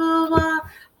 shit, blah, blah, blah.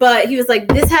 But he was like,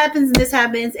 this happens,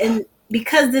 and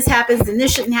because this happens, then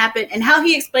this shouldn't happen. And how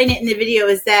he explained it in the video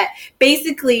is that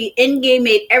basically Endgame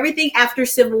made everything after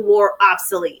Civil War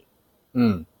obsolete.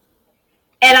 And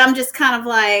I'm just kind of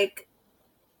like,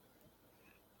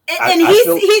 and he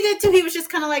did too. He was just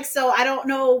kind of like, so I don't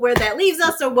know where that leaves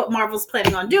us or what Marvel's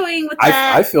planning on doing with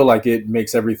that. I feel like it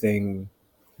makes everything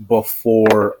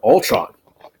before Ultron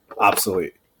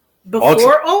obsolete.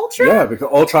 Before Ultron? Yeah, because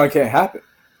Ultron can't happen.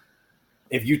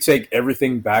 If you take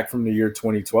everything back from the year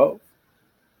 2012,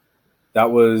 that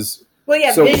was...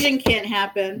 Vision can't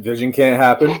happen. Vision can't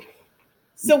happen.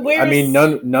 So where? I mean,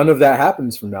 none of that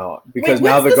happens from now on because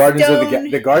now the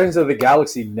Guardians of the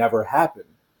Galaxy never happened.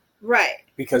 Right.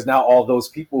 Because now all those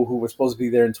people who were supposed to be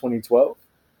there in 2012,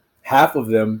 half of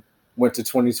them went to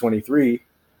 2023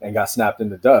 and got snapped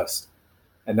into dust.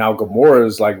 And now Gamora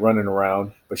is like running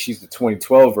around, but she's the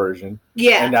 2012 version.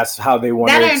 Yeah. And that's how they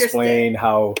want to explain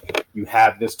how you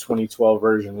have this 2012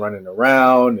 version running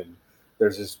around. And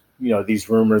there's this, these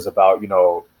rumors about,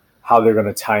 how they're going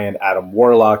to tie in Adam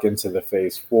Warlock into the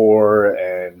Phase 4.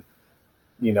 And,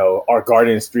 our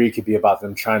Guardians 3 could be about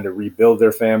them trying to rebuild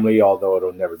their family, although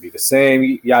it'll never be the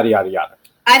same, yada, yada, yada.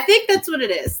 I think that's what it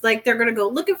is. Like, they're going to go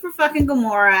looking for fucking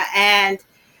Gamora. And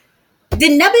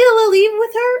did Nebula leave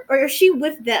with her, or is she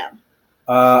with them?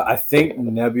 I think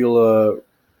Nebula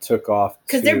took off.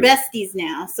 Because they're besties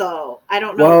now, so I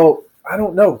don't know. Well, I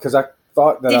don't know, because I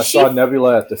thought that I saw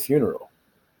Nebula at the funeral.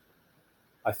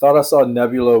 I thought I saw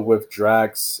Nebula with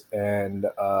Drax and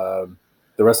the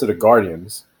rest of the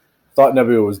Guardians. Thought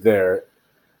Nebula was there.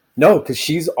 No, because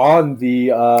she's on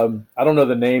the, I don't know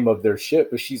the name of their ship,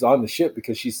 but she's on the ship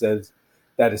because she says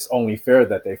that it's only fair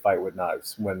that they fight with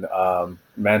knives. When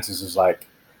Mantis was like,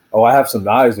 oh, I have some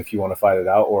knives if you want to fight it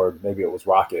out, or maybe it was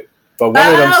Rocket. But one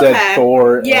of them said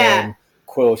Thor and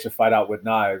Quill should fight out with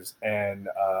knives, and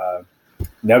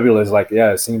Nebula is like,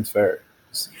 yeah, it seems fair.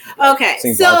 Okay,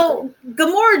 so logical.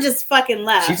 Gamora just fucking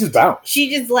left. She just bounced. She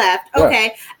just left.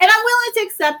 Okay, and I'm willing to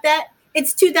accept that.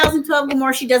 It's 2012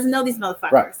 Gamora. She doesn't know these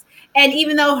motherfuckers. Right. And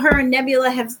even though her and Nebula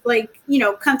have, like, you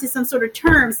know, come to some sort of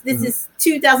terms, this is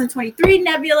 2023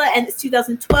 Nebula and it's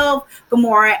 2012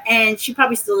 Gamora, and she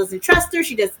probably still doesn't trust her.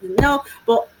 She doesn't know,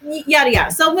 but yada yada.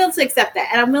 So I'm willing to accept that,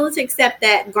 and I'm willing to accept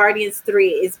that Guardians 3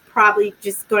 is probably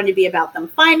just going to be about them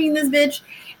finding this bitch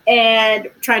and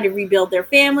trying to rebuild their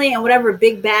family, and whatever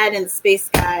big bad in the space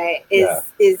sky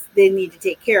is they need to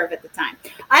take care of at the time.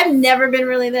 I've never been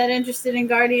really that interested in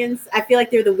Guardians. I feel like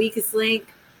they're the weakest link.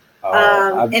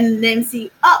 And the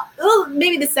MC,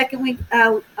 maybe the second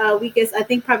weakest. I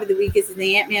think probably the weakest is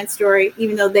the Ant-Man story,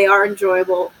 even though they are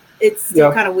enjoyable. It's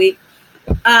still kind of weak.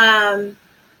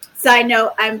 Side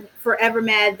note, I'm forever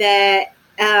mad that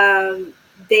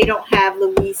they don't have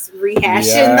Luis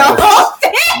rehashing the whole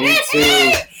thing. Me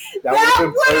too. That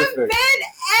would have been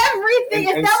everything.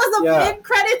 If that was a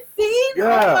mid-credit scene,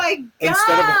 oh my god!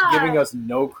 Instead of giving us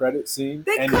no credit scene,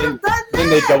 then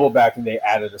they double back and they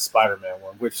added a Spider-Man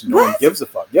one, which no one gives a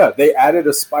fuck. Yeah, they added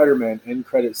a Spider-Man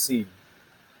end-credit scene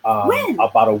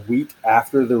about a week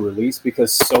after the release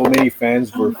because so many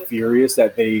fans were furious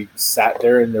that they sat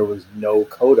there and there was no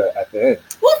coda at the end.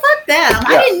 Well, fuck them. Yeah.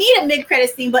 I didn't need a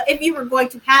mid-credit scene, but if you were going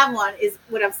to have one, is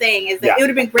what I'm saying is that it would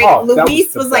have been great if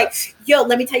Luis was like, yo,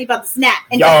 let me tell you about the snap.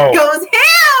 And just goes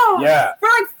ham for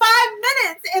like 5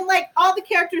 minutes and like all the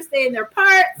characters stay in their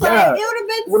parts. Like,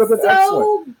 it would have been so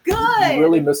excellent. Good. You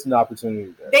really missed an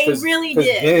opportunity there. They really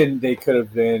did. Then they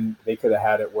could have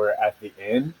had it where at the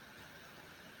end,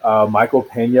 Michael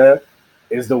Pena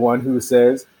is the one who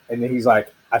says, and then he's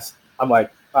like, I'm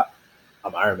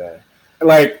I'm Iron Man.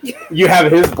 Like, you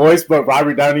have his voice, but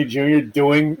Robert Downey Jr.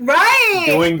 doing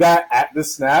that at the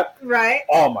snap. Right.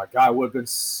 Oh my God, it would have been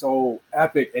so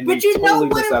epic. And they totally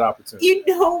missed that opportunity. You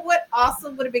know what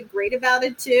also would have been great about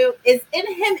it too? Is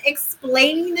in him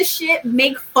explaining the shit,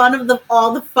 make fun of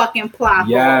all the fucking plot holes.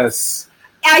 Yes.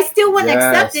 I still wouldn't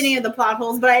accept any of the plot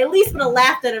holes, but I at least would have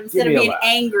laughed at him instead of being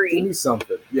angry. Give me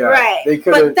something. Yeah. Right.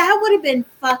 But that would have been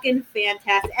fucking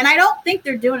fantastic. And I don't think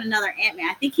they're doing another Ant-Man.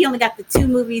 I think he only got the 2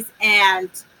 movies and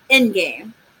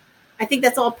Endgame. I think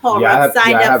that's all Paul Rudd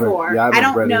signed up for. Yeah, I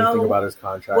don't know about his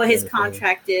contract. What his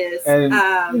contract is. And,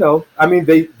 I mean,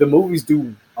 the movies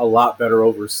do a lot better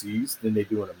overseas than they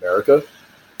do in America.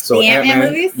 So the Ant-Man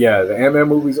movies? Yeah, the Ant-Man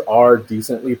movies are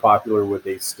decently popular where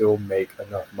they still make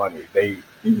enough money. They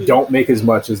don't make as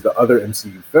much as the other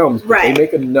MCU films, but they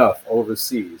make enough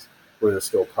overseas where they're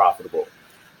still profitable.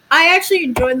 I actually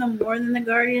enjoyed them more than the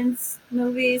Guardians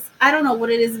movies. I don't know what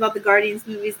it is about the Guardians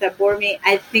movies that bore me.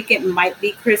 I think it might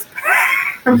be Chris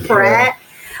Pratt.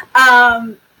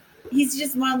 He's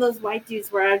just one of those white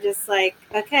dudes where I'm just like,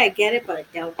 okay, I get it, but I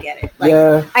don't get it. Like,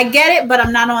 I get it, but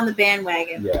I'm not on the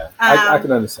bandwagon. Yeah, I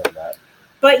can understand that.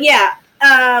 But yeah,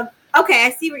 okay,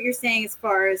 I see what you're saying as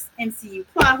far as MCU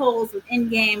plot holes with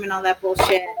Endgame and all that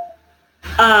bullshit.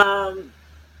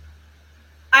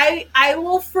 I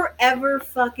will forever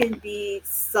fucking be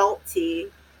salty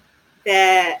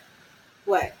that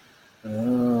what?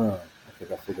 I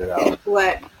think I figured out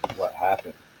what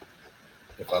happened.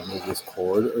 If I move this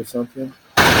cord or something,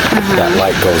 that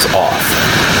light goes off.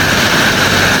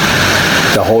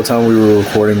 The whole time we were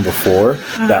recording before,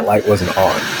 that light wasn't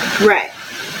on. Right.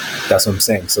 That's what I'm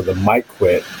saying. So the mic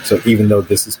quit. So even though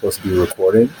this is supposed to be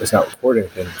recording, it's not recording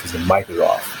anything because the mic is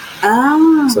off.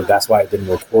 Oh. So that's why it didn't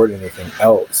record anything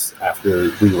else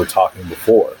after we were talking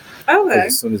before. Okay.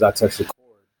 As soon as I touched the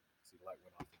cord, the light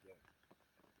went off again.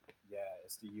 Yeah,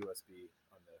 it's the USB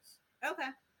on this.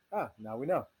 Okay. Now we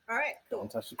know. All right, cool. Don't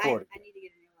touch the cord. I need to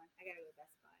get a new one. I gotta go to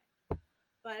Best Buy.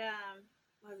 But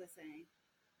what was I saying?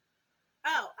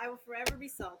 Oh, I will forever be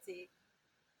salty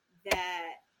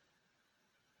that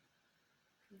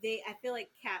I feel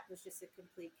like Cap was just a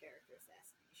complete character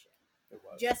assassination. It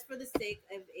was. Just for the sake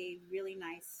of a really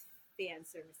nice fan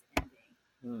service ending.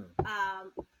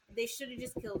 They should have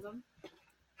just killed him.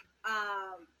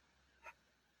 I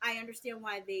understand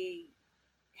why they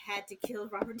had to kill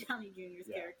Robert Downey Jr.'s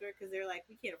character because they're like,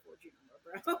 we can't afford you no more,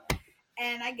 bro.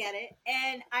 And I get it.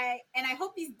 And I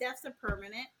hope these deaths are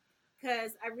permanent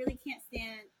because I really can't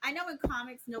stand. I know in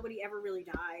comics nobody ever really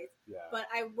dies, but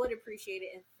I would appreciate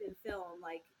it in film,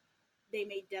 like they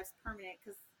made deaths permanent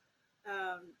because,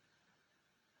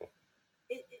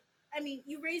 I mean,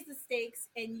 you raise the stakes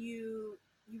and you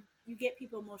get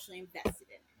people emotionally invested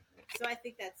in it. So I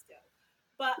think that's dope.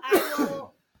 But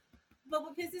But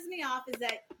what pisses me off is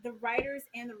that the writers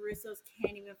and the Russos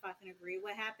can't even fucking agree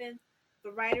what happened.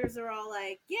 The writers are all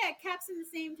like, yeah, Cap's in the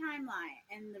same timeline.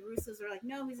 And the Russos are like,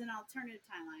 no, he's in an alternative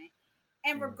timeline.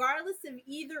 And regardless of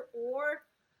either or,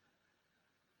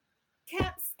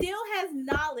 Cap still has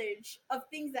knowledge of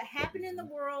things that happen in the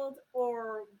world,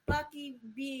 or Bucky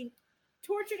being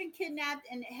tortured and kidnapped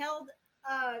and held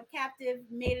captive,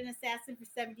 made an assassin for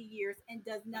 70 years, and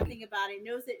does nothing about it.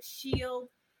 Knows that S.H.I.E.L.D.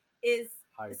 is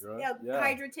Hydra.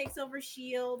 Hydra takes over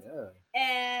S.H.I.E.L.D.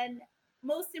 And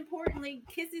most importantly,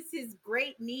 kisses his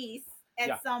great niece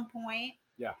at some point.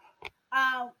 Yeah.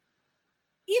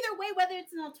 Either way, whether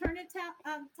it's an alternative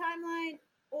timeline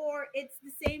or it's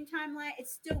the same timeline,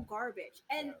 it's still garbage.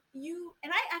 And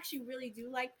I actually really do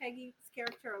like Peggy's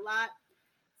character a lot.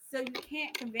 So you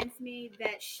can't convince me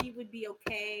that she would be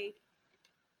okay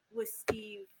with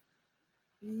Steve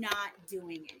not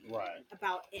doing anything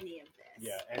about any of this.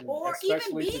 Yeah, and or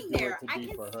even being there. I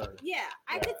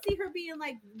could see her being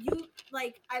like,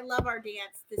 I love our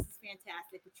dance. This is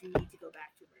fantastic, but you need to go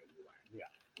back to where you are.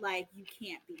 Yeah. Like, you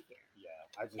can't be here. Yeah,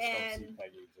 I just don't see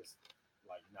Peggy just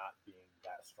like not being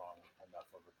that strong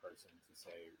enough of a person to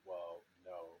say, well,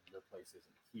 no, your place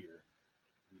isn't here.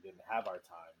 We didn't have our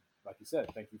time. Like you said,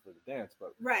 thank you for the dance,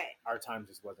 but our time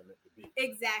just wasn't meant to be.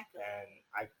 Exactly.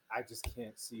 And I just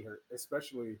can't see her,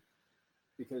 especially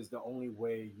because the only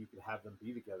way you could have them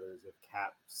be together is if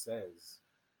Cap says,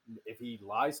 if he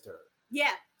lies to her.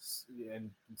 Yeah. And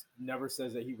never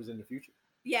says that he was in the future.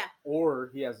 Yeah.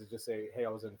 Or he has to just say, hey, I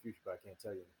was in the future, but I can't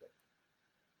tell you anything.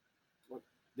 Well,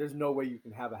 there's no way you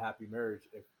can have a happy marriage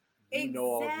if you know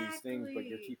all of these things, but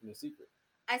you're keeping a secret.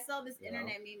 I saw this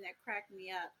internet meme that cracked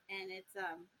me up, and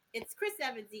it's Chris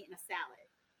Evans eating a salad.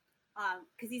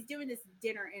 Because he's doing this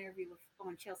dinner interview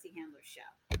on Chelsea Handler's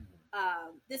show.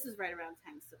 Mm-hmm. This was right around the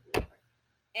time of Civil War.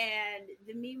 And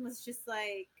the meme was just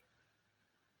like,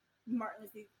 Martin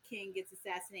Luther King gets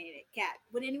assassinated. Cat,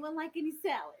 would anyone like any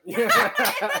salad? That's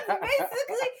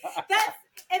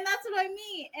what I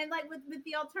mean. And like with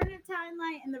the alternative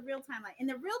timeline and the real timeline. In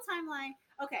the real timeline,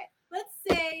 okay, let's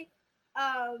say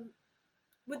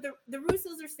what the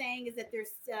Russos are saying is that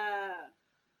there's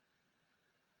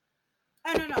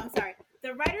I'm sorry.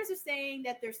 The writers are saying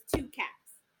that there's two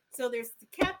Caps. So there's the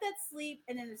Cap that sleep,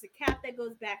 and then there's a Cap that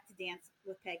goes back to dance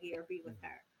with Peggy or be with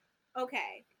her.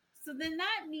 Okay. So then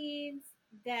that means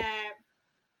that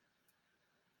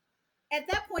at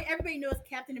that point, everybody knows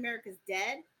Captain America's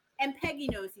dead, and Peggy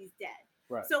knows he's dead.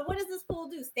 Right. So what does this fool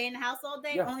do? Stay in the house all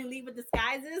day? Only leave with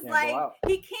disguises?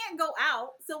 He can't go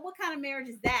out. So what kind of marriage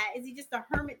is that? Is he just a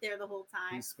hermit there the whole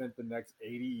time? He spent the next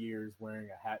 80 years wearing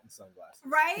a hat and sunglasses.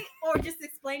 Right? Or just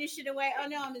explaining shit away. Oh,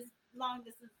 no, I'm his long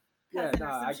distance cousin or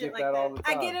some shit like that. All the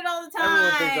time. I get it all the time.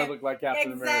 Everyone thinks I look like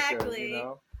Captain America, you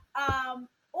know?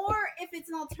 Or if it's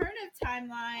an alternative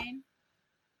timeline,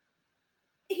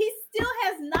 he still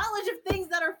has knowledge of things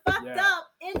that are fucked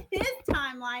up in his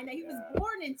timeline that he was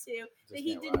born into, that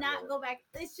he did not go back.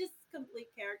 It's just complete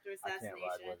character assassination. I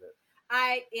can't ride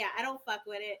with it. I don't fuck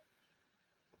with it.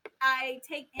 I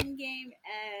take Endgame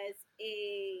as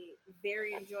a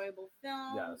very enjoyable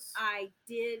film. Yes. I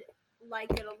did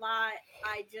like it a lot.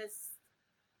 I just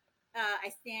I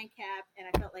stand Cap, and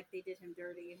I felt like they did him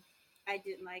dirty. I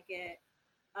didn't like it.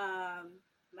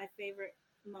 My favorite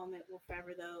moment will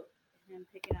forever, though, him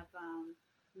picking up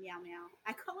Meow Meow.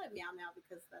 I call it Meow Meow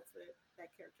because that's what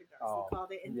that character Darcy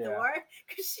called it in Thor,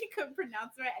 because she couldn't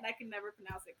pronounce it right, and I could never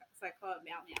pronounce it, so I call it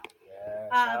Meow Meow.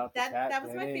 Yeah, that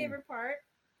was my favorite part.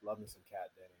 Love me some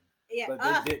Kat Denning. Yeah,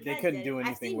 but they couldn't do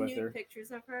anything with her.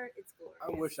 Pictures of her, it's glorious. I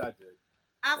wish I did.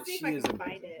 I'll see if I can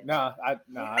find it. No, I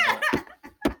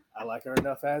don't. I like her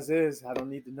enough as is. I don't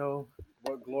need to know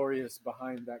what glorious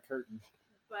behind that curtain.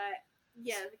 But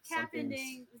yeah, the Cap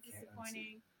ending was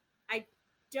disappointing. I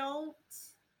don't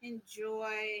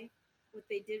enjoy what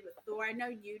they did with Thor. I know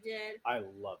you did. I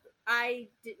loved it. I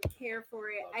didn't care for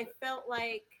it. I felt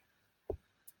like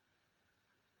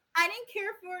I didn't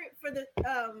care for it for the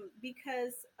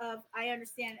because of I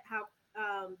understand how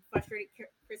frustrated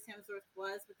Chris Hemsworth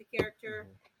was with the character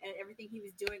and everything he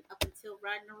was doing up until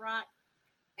Ragnarok.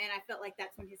 And I felt like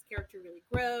that's when his character really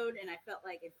growed. And I felt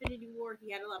like Infinity War, he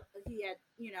had a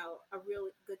real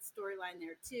good storyline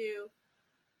there too.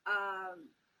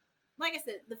 Like I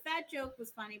said, the fat joke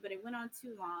was funny, but it went on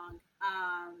too long.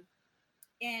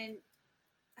 And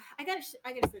I gotta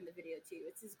send the video to you.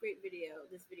 It's this great video,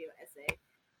 this video essay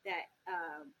that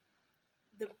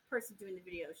the person doing the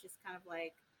video is just kind of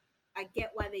like, I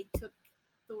get why they took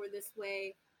Thor this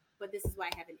way, but this is why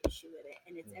I have an issue with it,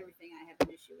 and it's everything I have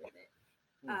an issue with it.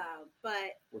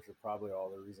 But which are probably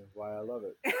all the reasons why I love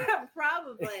it.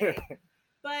 Probably.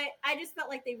 But I just felt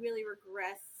like they really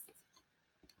regressed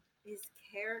his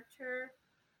character,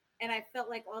 and I felt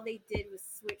like all they did was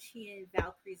switch he and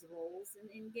Valkyrie's roles in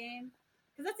Endgame.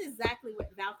 Because that's exactly what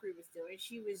Valkyrie was doing.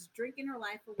 She was drinking her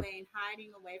life away and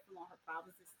hiding away from all her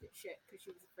problems and shit because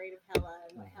she was afraid of Hela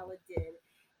and what Hela did.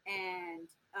 And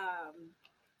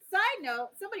side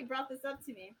note, somebody brought this up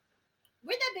to me.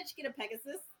 Where'd that bitch get a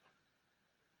Pegasus?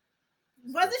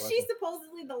 Wasn't she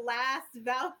supposedly the last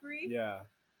Valkyrie? Yeah.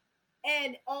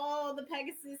 And all the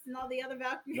Pegasus and all the other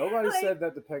Valkyries. Nobody said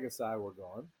that the Pegasi were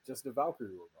gone. Just the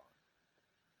Valkyrie were gone.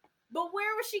 But where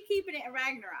was she keeping it in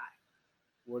Ragnarok?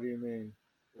 What do you mean?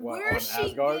 Where on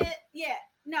she Asgard?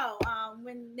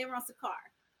 When they were on Sakaar.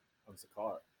 On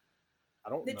Sakaar. I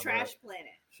don't the remember trash that.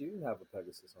 planet. She didn't have a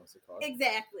Pegasus on Sakaar.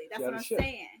 Exactly. That's what I'm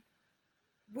saying.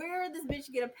 Where did this bitch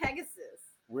get a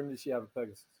Pegasus? When did she have a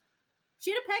Pegasus?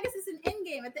 She had a Pegasus in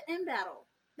Endgame at the end battle.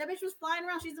 That bitch was flying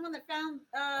around. She's the one that found.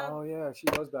 Oh yeah, she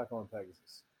was back on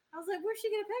Pegasus. I was like, where'd she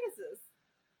get a Pegasus?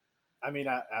 I mean,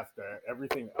 after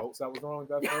everything else that was wrong with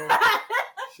that film,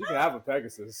 she can have a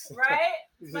Pegasus, right?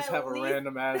 You just have a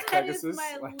random ass Pegasus.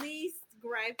 That is my least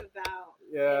gripe about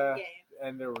Endgame.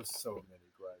 And there were so many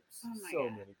gripes.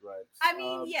 God. Many gripes. I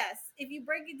mean, yes, if you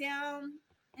break it down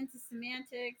into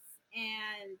semantics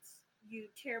and you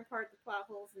tear apart the plot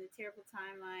holes in a terrible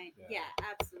timeline, yeah,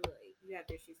 absolutely, you have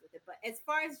issues with it. But as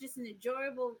far as just an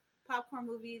enjoyable popcorn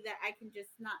movie that I can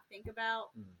just not think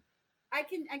about, I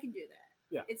can do that.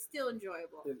 Yeah, it's still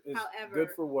enjoyable. It's however,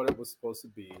 good for what it was supposed to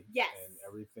be. Yes, and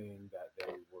everything that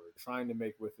they were trying to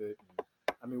make with it. And,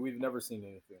 I mean, we've never seen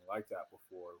anything like that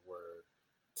before, where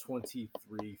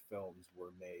 23 films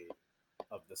were made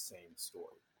of the same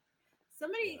story.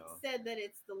 Somebody said that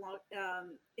it's the long.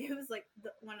 It was like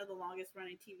one of the longest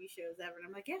running TV shows ever, and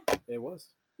I'm like, yeah, it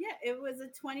was. Yeah, it was a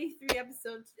 23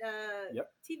 episode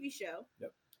TV show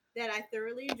that I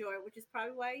thoroughly enjoyed, which is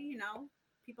probably why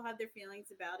people have their feelings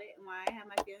about it, and why I have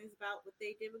my feelings about what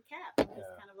they did with Cap. It's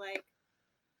kind of like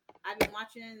I've been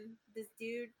watching this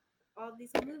dude all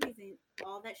these movies, and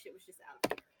all that shit was just out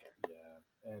of character. Yeah,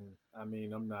 and I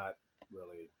mean, I'm not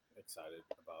really excited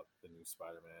about the new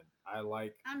Spider-Man. I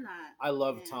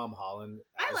love Tom Holland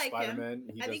as Spider-Man.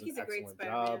 I think he's a great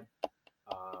Spider-Man.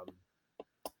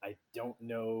 I don't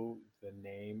know the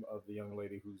name of the young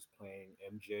lady who's playing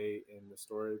MJ in the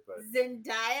story, but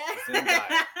Zendaya.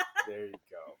 There you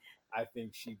go. I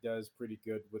think she does pretty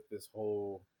good with this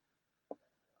whole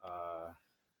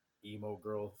emo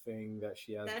girl thing that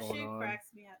she has going on. That shit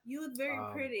cracks me up. You look very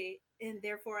pretty, and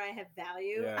therefore I have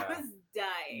value. Yeah. I was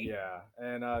dying. Yeah,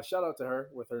 and shout out to her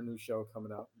with her new show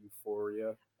coming out,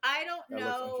 Euphoria. I don't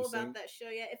know about that show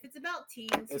yet. If it's about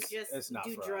teens who just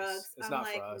do drugs, it's not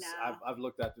for us. No. I've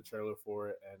looked at the trailer for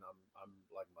it, and I'm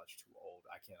like much too old.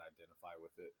 I can't identify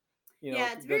with it.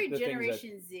 It's very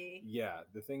Generation Z. Yeah,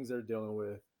 the things they're dealing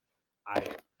with, I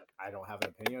don't have an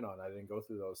opinion on. I didn't go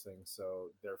through those things,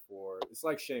 so therefore, it's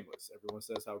like Shameless. Everyone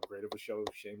says how great of a show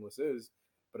Shameless is,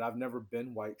 but I've never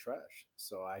been white trash,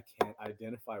 so I can't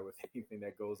identify with anything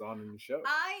that goes on in the show.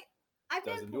 I've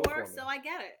been poor, so I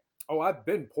get it. Oh, I've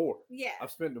been poor. Yeah,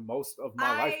 I've spent the most of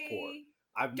my life poor.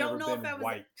 I've never been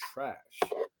white trash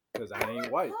because I ain't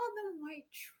white. Call them white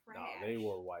trash. No, they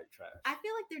were white trash. I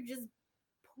feel like they're just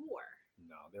poor.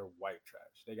 No, they're white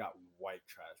trash. They got white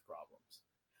trash problems.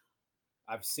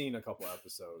 I've seen a couple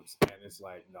episodes, and it's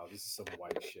like, no, this is some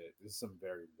white shit. This is some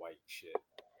very white shit.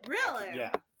 Really?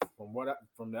 Yeah.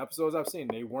 From the episodes I've seen,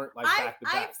 they weren't like back to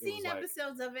back. I've seen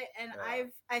episodes of it, and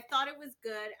I thought it was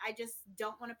good. I just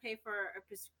don't want to pay for a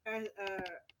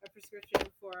prescription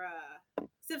for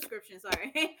subscription.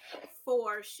 Sorry,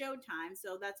 for Showtime.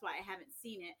 So that's why I haven't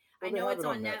seen it. Well, I know it's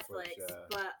on Netflix,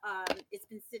 but it's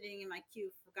been sitting in my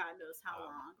queue for God knows how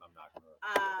long. I'm not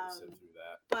gonna sit through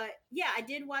that. But yeah, I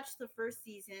did watch the first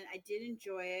season. I did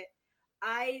enjoy it.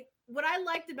 What I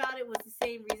liked about it was the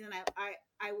same reason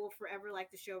I will forever like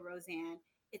the show Roseanne.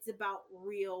 It's about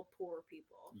real poor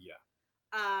people. Yeah.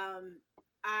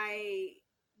 I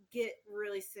get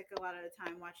really sick a lot of the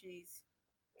time watching these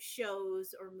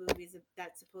shows or movies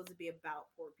that's supposed to be about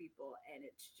poor people, and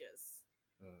it's just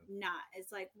not.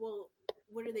 It's like, well,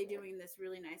 what are they doing in this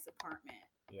really nice apartment?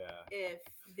 Yeah. If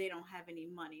they don't have any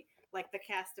money, like the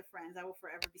cast of Friends, I will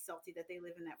forever be salty that they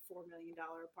live in that $4 million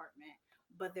apartment,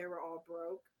 but they were all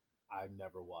broke. I've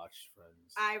never watched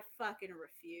Friends. I fucking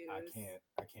refuse.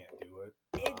 I can't do it.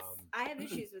 I have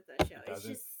issues with that show. It's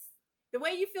just the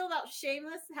way you feel about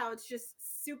Shameless, how it's just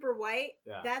super white.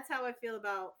 Yeah. That's how I feel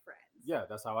about Friends. Yeah,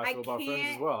 that's how I feel about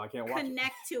Friends as well. I can't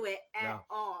connect to it at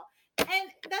all.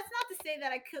 And that's not to say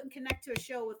that I couldn't connect to a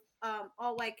show with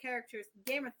all white characters.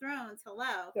 Game of Thrones,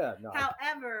 hello. Yeah, no.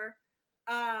 However,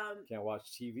 can't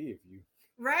watch TV if you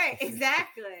Right,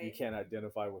 exactly. You can't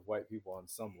identify with white people on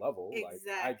some level.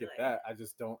 Exactly. Like, I get that. I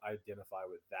just don't identify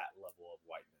with that level of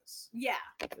whiteness. Yeah.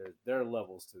 There are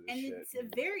levels to this and shit. It's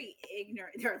a very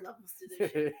ignorant. There are levels to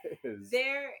this shit.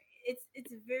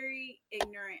 It's very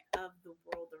ignorant of the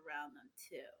world around them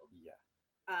too.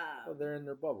 Yeah. Well, they're in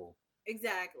their bubble.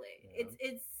 Exactly. You know?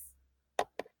 It's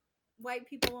white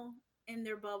people in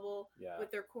their bubble with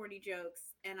their corny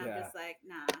jokes, and I'm just like,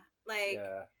 nah. Like,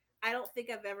 I don't think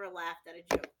I've ever laughed at a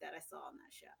joke that I saw on that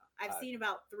show. I've seen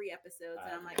about 3 episodes,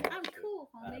 and I'm like, I'm cool,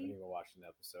 homie. I haven't even watched an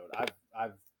episode.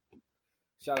 I've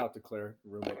shout out to Claire,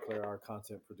 roommate Claire, our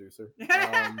content producer.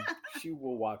 She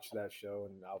will watch that show,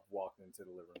 and I've walked into the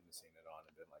living room and seen it on,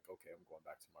 and been like, okay, I'm going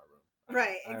back to my room.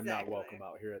 Right, I am exactly. not welcome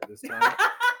out here at this time.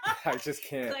 I just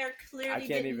can't. Claire clearly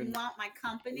didn't want my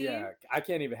company. Yeah, I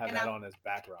can't even have that on as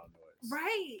background noise.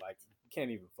 Right. Like, you can't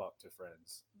even fuck to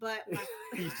friends. But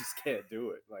you just can't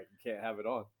do it. Like, you can't have it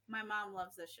on. My mom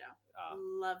loves this show.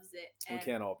 Loves it. We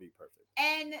can't all be perfect.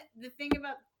 And the thing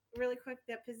about, really quick,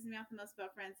 that pisses me off the most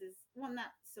about Friends is, well,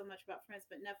 not so much about Friends,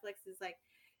 but Netflix is like,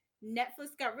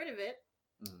 Netflix got rid of it.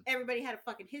 Mm-hmm. Everybody had a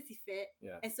fucking hissy fit.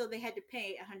 Yeah. And so they had to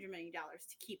pay $100 million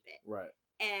to keep it. Right.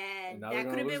 And that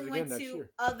could have been went to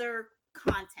other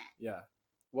content. Yeah.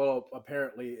 Well,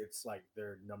 apparently it's like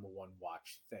their number one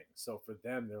watch thing. So for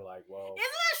them, they're like, well, isn't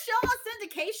that show on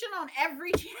syndication on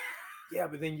every channel? Yeah,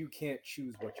 but then you can't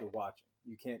choose what you're watching.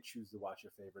 You can't choose to watch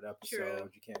your favorite episode. True.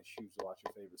 You can't choose to watch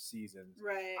your favorite seasons.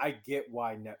 Right. I get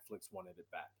why Netflix wanted it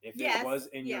back. If it was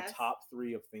in your top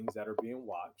 3 of things that are being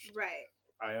watched, right.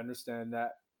 I understand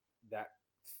that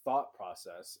thought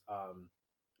process.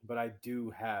 But I do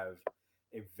have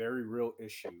a very real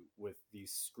issue with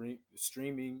these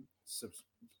streaming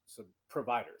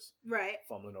providers. Right.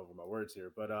 Fumbling over my words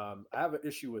here. But I have an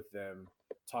issue with them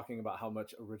talking about how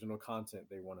much original content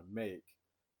they want to make,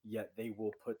 yet they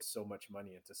will put so much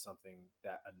money into something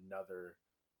that another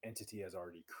entity has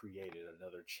already created,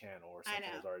 another channel or something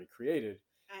has already created,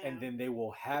 and then they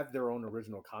will have their own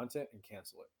original content and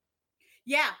cancel it.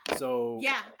 Yeah. So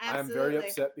yeah, I'm very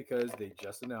upset because they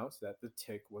just announced that The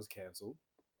Tick was canceled.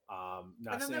 I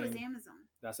thought that was Amazon.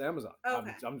 That's Amazon.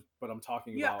 Okay. I'm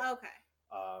talking about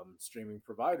streaming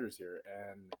providers here,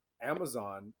 and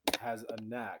Amazon has a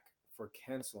knack for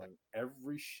canceling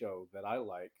every show that I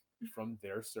like from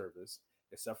their service,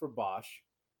 except for Bosch.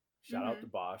 Shout out to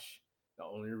Bosch. The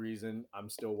only reason I'm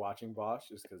still watching Bosch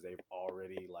is because they've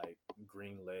already like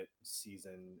greenlit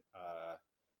season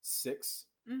 6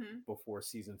 before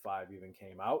season 5 even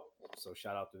came out. So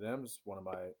shout out to them. It's one of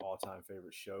my all-time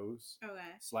favorite shows. Okay.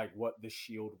 It's like what The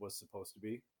Shield was supposed to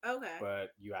be. Okay. But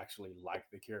you actually like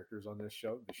the characters on this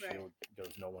show. The Shield,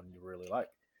 there's no one you really like.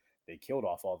 They killed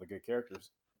off all the good characters.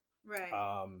 Right.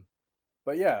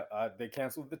 But yeah, they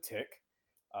canceled The Tick.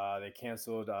 They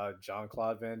canceled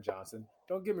Jean-Claude Van Johnson.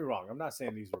 Don't get me wrong. I'm not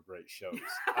saying these were great shows.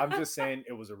 I'm just saying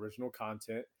it was original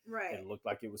content. Right. It looked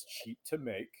like it was cheap to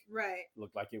make. Right. It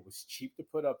looked like it was cheap to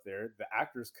put up there. The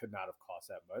actors could not have cost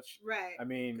that much. Right. I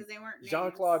mean, because they weren't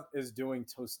Jean-Claude is doing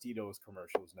Tostitos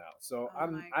commercials now. So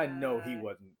I know he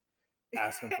wasn't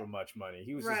asking for much money.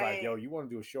 He was just like, yo, you want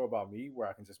to do a show about me where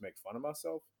I can just make fun of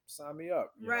myself? Sign me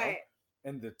up. You know?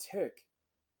 And The Tick,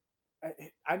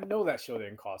 I know that show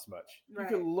didn't cost much. You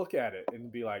can look at it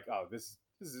and be like, oh, this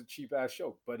is a cheap ass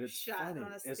show, but it's funny.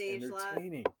 It's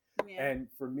entertaining. Yeah. And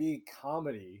for me,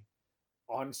 comedy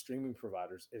on streaming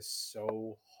providers is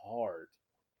so hard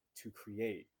to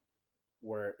create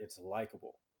where it's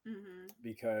likable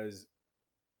because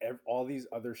all these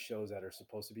other shows that are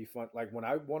supposed to be fun, like when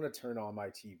I want to turn on my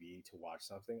TV to watch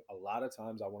something, a lot of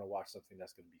times I want to watch something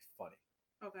that's going to be funny.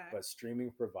 Okay. But streaming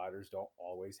providers don't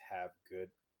always have good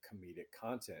comedic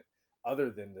content other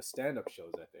than the stand-up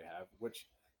shows that they have, which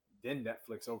then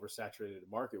Netflix oversaturated the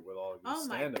market with all of these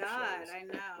stand-up shows. I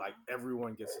know. Like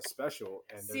everyone gets a special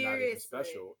and they're not even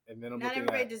special. And then not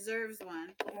everybody deserves one.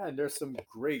 Yeah, and there's some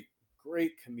great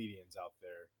comedians out there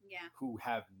who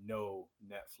have no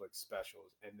Netflix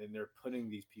specials, and then they're putting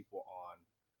these people on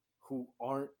who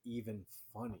aren't even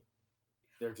funny.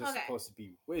 They're just supposed to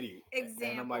be witty. Example.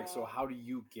 And I'm like, so how do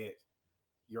you get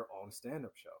your own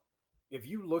stand-up show? If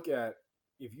you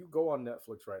go on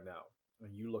Netflix right now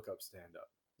and you look up stand-up,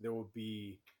 there will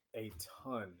be a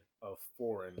ton of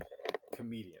foreign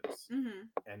comedians.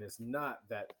 And it's not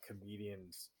that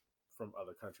comedians from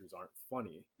other countries aren't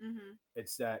funny.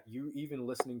 It's that you even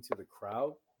listening to the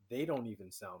crowd, they don't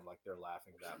even sound like they're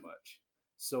laughing that much.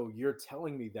 So you're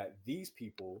telling me that these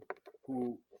people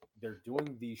who they're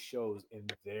doing these shows in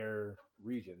their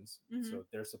regions, so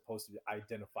they're supposed to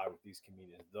identify with these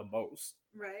comedians the most.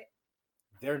 Right.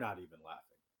 They're not even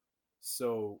laughing.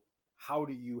 So how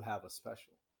do you have a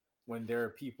special when there are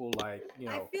people like,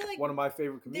 like one of my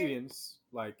favorite comedians,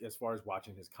 like as far as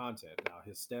watching his content. Now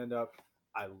his stand-up,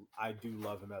 I do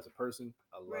love him as a person.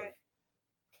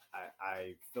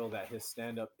 I feel that his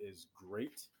stand-up is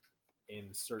great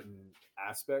in certain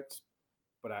aspects,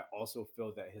 but I also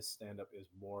feel that his stand-up is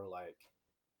more like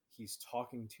he's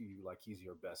talking to you like he's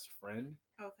your best friend.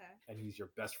 Okay. And he's your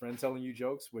best friend telling you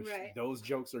jokes, which those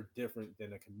jokes are different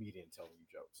than a comedian telling you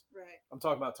jokes. Right. I'm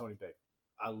talking about Tony Baker.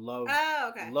 I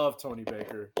love Tony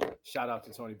Baker. Shout out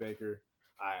to Tony Baker.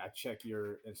 I check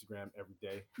your Instagram every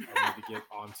day. I need to get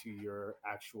onto your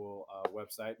actual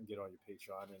website and get on your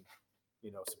Patreon and,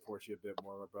 support you a bit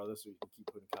more, my brother, so you can keep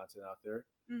putting content out there.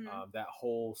 Mm-hmm. That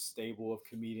whole stable of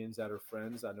comedians that are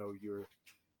friends. I know you're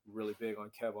really big on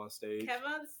Kev on Stage. Kev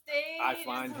on Stage. I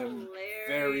find him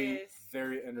very,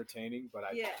 very entertaining, but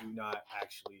I do not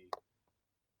actually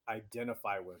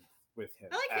identify with him.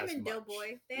 I like him and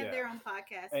Doughboy. They have their own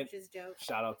podcast, which is dope.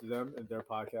 Shout out to them and their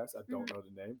podcast. I don't know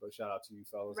the name, but shout out to you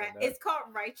fellas. Right. It's called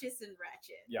Righteous and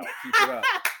Ratchet. Yeah, keep it up.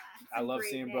 I love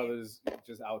seeing brothers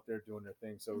just out there doing their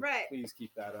thing. So please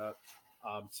keep that up.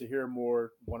 To hear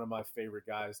more, one of my favorite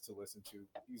guys to listen to.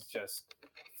 He's just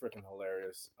freaking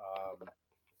hilarious.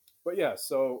 But yeah,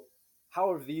 so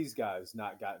how have these guys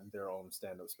not gotten their own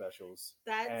stand-up specials?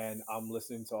 And I'm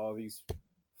listening to all these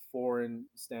foreign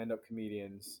stand-up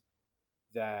comedians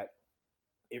that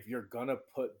if you're gonna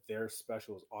put their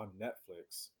specials on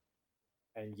Netflix,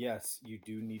 and yes, you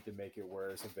do need to make it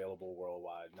where it's available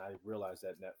worldwide. And I realize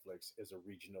that Netflix is a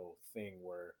regional thing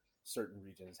where certain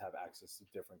regions have access to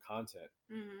different content,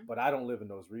 but I don't live in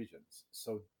those regions.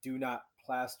 So do not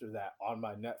plaster that on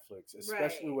my Netflix,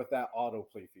 especially with that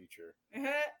autoplay feature,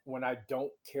 when I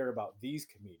don't care about these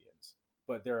comedians.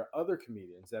 But there are other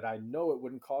comedians that I know it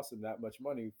wouldn't cost them that much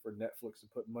money for Netflix to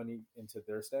put money into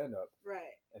their stand-up.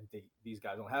 Right. And these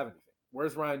guys don't have anything.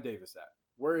 Where's Ryan Davis at?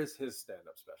 Where is his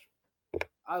stand-up special?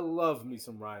 I love me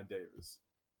some Ryan Davis.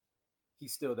 He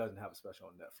still doesn't have a special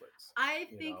on Netflix. I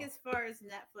think as far as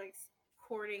Netflix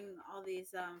courting all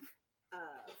these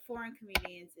foreign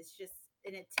comedians, it's just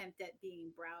an attempt at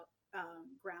being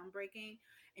groundbreaking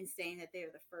and saying that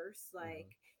they're the first.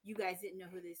 Like, you guys didn't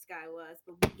know who this guy was,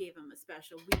 but we gave him a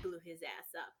special. We blew his ass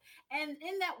up. And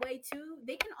in that way, too,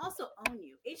 they can also own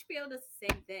you. HBO does the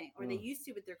same thing, or they used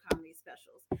to with their comedy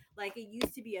specials. Like, it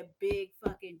used to be a big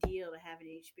fucking deal to have an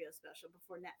HBO special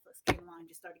before Netflix came along and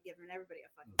just started giving everybody a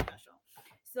fucking special.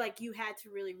 So, like, you had to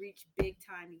really reach big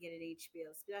time to get an HBO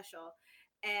special.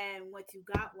 And once you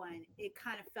got one, it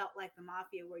kind of felt like the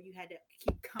mafia where you had to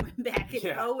keep coming back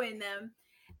and owing them.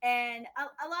 And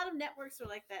a lot of networks are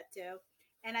like that, too.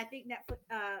 And I think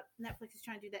Netflix is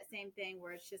trying to do that same thing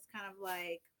where it's just kind of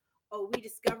like, oh, we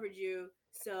discovered you,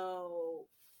 so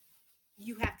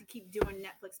you have to keep doing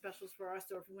Netflix specials for us,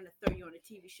 or if we want to throw you on a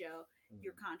TV show,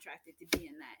 you're contracted to be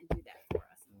in that and do that for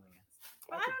us.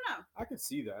 But I don't know. I can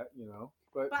see that,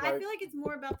 But I feel like it's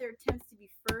more about their attempts to be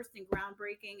first and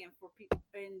groundbreaking, and for people,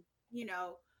 and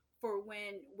for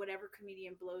when whatever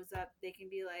comedian blows up, they can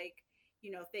be like,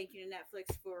 thank you to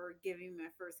Netflix for giving me my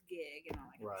first gig and all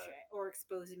that kind of shit, or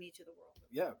exposing me to the world.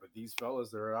 Yeah, but these fellas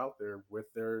that are out there with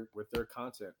their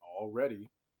content already,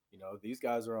 these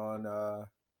guys are on.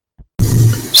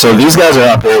 So these guys are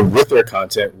out there with their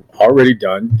content already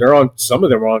done. Some of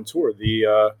them are on tour.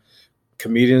 The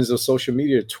Comedians of Social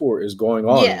Media tour is going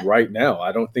on right now.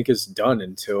 I don't think it's done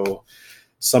until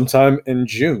sometime in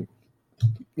June.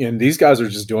 And these guys are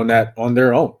just doing that on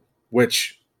their own,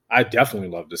 which I definitely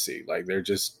love to see. Like, they're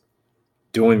just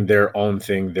doing their own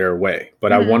thing their way.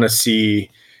 But I want to see,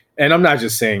 and I'm not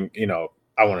just saying,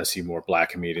 I want to see more Black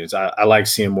comedians. I like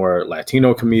seeing more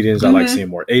Latino comedians. I like seeing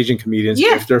more Asian comedians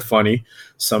if they're funny.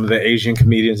 Some of the Asian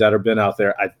comedians that have been out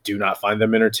there, I do not find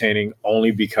them entertaining,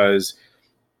 only because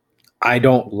I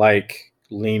don't like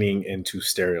leaning into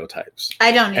stereotypes.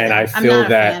 I don't either. And I feel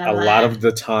that a lot of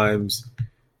the times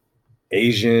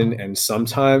Asian and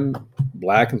sometimes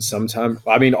Black and sometimes,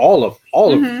 all of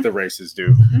the races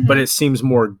do, but it seems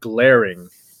more glaring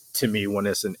to me when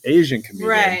it's an Asian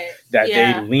comedian that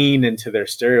they lean into their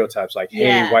stereotypes, like,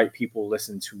 hey, white people,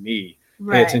 listen to me,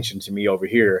 pay attention to me over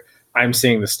here. I'm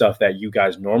saying the stuff that you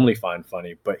guys normally find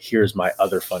funny, but here's my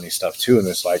other funny stuff too. And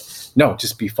it's like, no,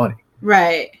 just be funny.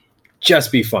 Right.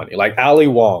 Just be funny. Like Ali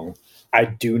Wong, I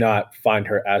do not find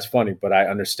her as funny, but I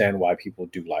understand why people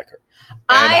do like her.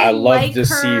 And I love to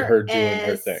see her doing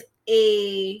her thing.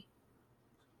 A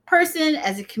person,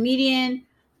 as a comedian,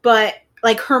 but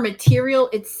like her material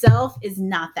itself is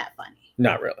not that funny.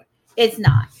 Not really. It's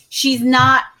not. She's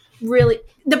not really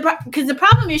because the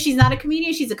problem is she's not a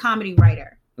comedian. She's a comedy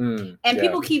writer, and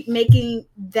people keep making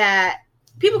that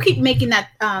people keep making that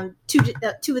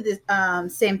two of the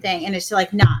same thing, and it's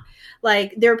like not.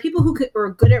 Like there are people who are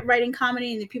good at writing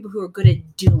comedy, and there are people who are good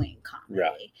at doing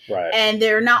comedy. Right. And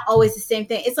they're not always the same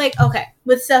thing. It's like, okay,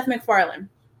 with Seth MacFarlane,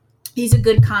 he's a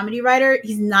good comedy writer.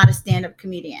 He's not a stand-up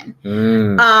comedian.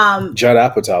 Judd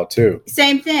Apatow too.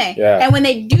 Same thing. Yeah. And when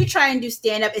they do try and do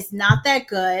stand-up, it's not that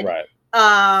good. Right.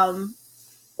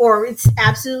 Or it's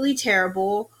absolutely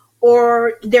terrible.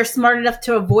 Or they're smart enough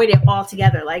to avoid it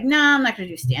altogether. Like, nah, I'm not going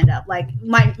to do stand-up. Like,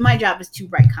 my job is to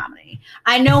write comedy.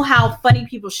 I know how funny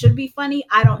people should be funny.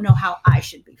 I don't know how I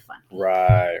should be funny.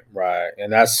 Right.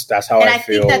 And that's how I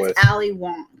feel. And I think that's Ali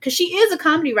Wong. Because she is a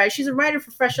comedy writer. She's a writer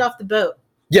for Fresh Off the Boat.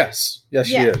 Yes,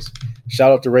 she is.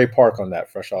 Shout out to Ray Park on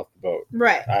that, Fresh Off the Boat.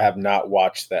 Right. I have not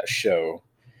watched that show,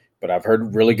 but I've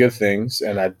heard really good things.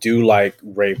 And I do like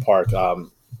Ray Park.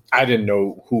 I didn't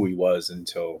know who he was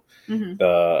until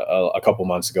a couple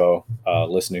months ago,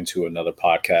 listening to another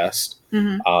podcast.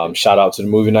 Shout out to the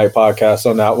Movie Night podcast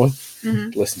on that one.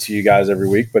 Listen to you guys every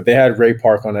week. But they had Ray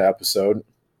Park on the episode,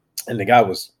 and the guy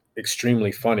was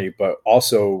extremely funny. But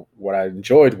also what I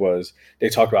enjoyed was they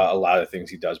talked about a lot of things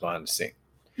he does behind the scene.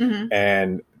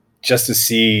 And just to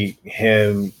see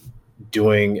him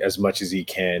doing as much as he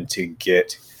can to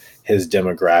get his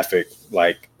demographic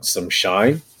like some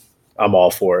shine, I'm all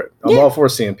for it. I'm all for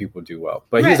seeing people do well.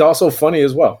 But he's also funny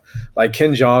as well. Like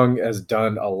Ken Jeong has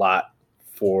done a lot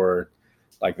for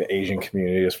like the Asian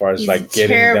community as far as like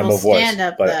getting them a voice.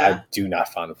 But I do not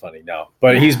find him funny now.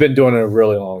 But he's been doing it a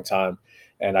really long time.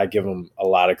 And I give him a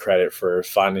lot of credit for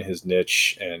finding his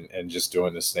niche and just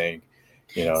doing this thing.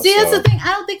 You know, see, that's the thing.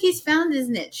 I don't think he's found his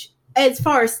niche as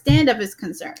far as stand-up is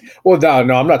concerned. Well, no,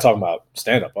 I'm not talking about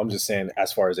stand-up. I'm just saying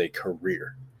as far as a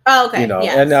career. Oh, okay. You know,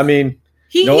 and I mean,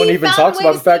 no one even talks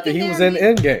about the fact that he was in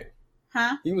Endgame.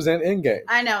 Huh? He was in Endgame.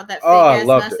 I know that. I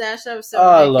loved mustache. That was so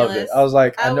ridiculous. I loved it. I was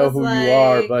like, I know who you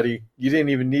are, buddy. You didn't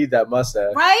even need that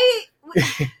mustache, right?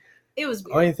 It was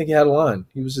weird. I didn't think he had a line.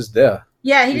 He was just there.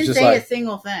 Yeah, he didn't say a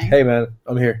single thing. Hey, man,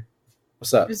 I'm here.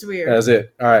 What's up? It was weird. That's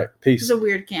it. All right, peace. It was a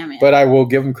weird cameo. But I will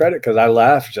give him credit because I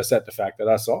laughed just at the fact that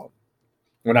I saw him.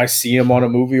 When I see him on a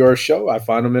movie or a show, I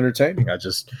find him entertaining. I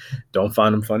just don't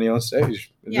find him funny on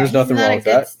stage. There's nothing wrong with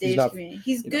that.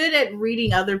 He's good at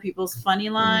reading other people's funny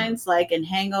lines, like in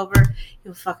Hangover.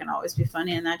 He'll fucking always be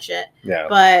funny in that shit. Yeah.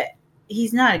 But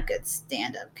he's not a good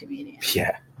stand-up comedian.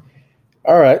 Yeah.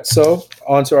 All right. So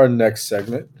on to our next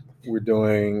segment. We're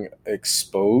doing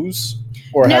Expose.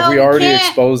 Or have we already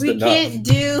exposed enough? We can't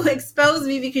do Expose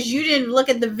Me because you didn't look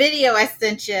at the video I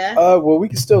sent you. Well, we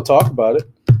can still talk about it.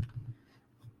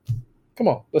 Come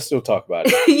on, let's still talk about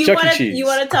it. You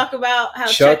want to talk about how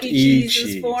Chuck E. Cheese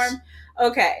is formed?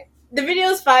 Okay. The video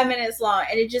is 5 minutes long,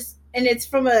 and it's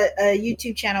from a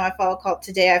YouTube channel I follow called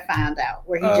Today I Found Out,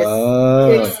 where he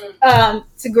just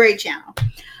it's a great channel.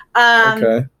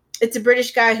 Okay. It's a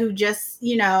British guy who just,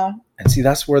 and see,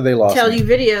 that's where they lost you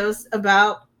videos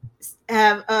about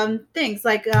things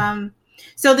like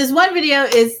so this one video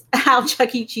is how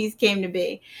Chuck E. Cheese came to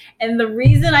be. And the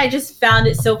reason I just found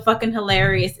it so fucking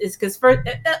hilarious is because of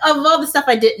all the stuff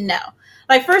I didn't know.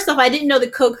 Like, first off, I didn't know the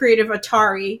co-creator of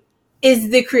Atari is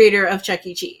the creator of Chuck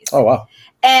E. Cheese. Oh, wow.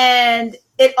 And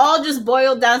it all just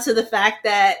boiled down to the fact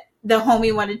that the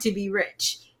homie wanted to be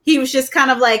rich. He was just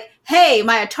kind of like, hey,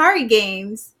 my Atari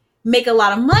games make a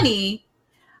lot of money.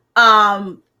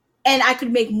 And I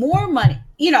could make more money,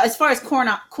 as far as coin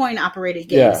operated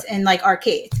games and like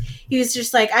arcades. He was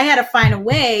just like, I had to find a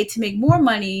way to make more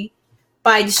money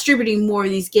by distributing more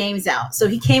of these games out. So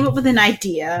he came up with an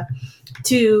idea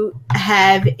to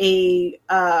have a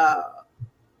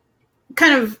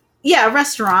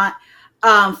restaurant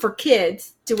for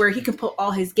kids to where he can put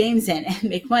all his games in and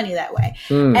make money that way.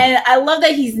 And I love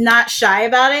that he's not shy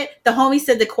about it. The homie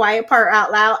said the quiet part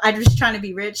out loud. I'm just trying to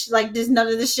be rich. Like, there's none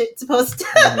of this shit supposed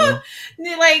to.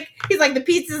 Like, he's like, the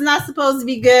pizza's not supposed to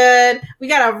be good. We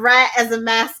got a rat as a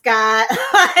mascot.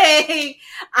 Like,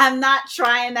 I'm not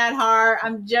trying that hard.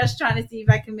 I'm just trying to see if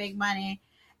I can make money.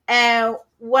 And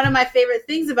one of my favorite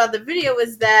things about the video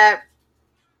is that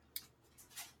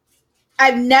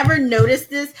I've never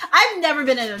noticed this. I've never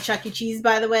been in a Chuck E. Cheese,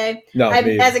 by the way. No,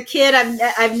 as a kid,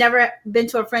 I've never been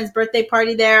to a friend's birthday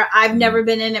party there. I've never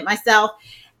been in it myself.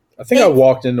 I think I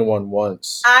walked into one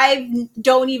once. I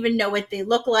don't even know what they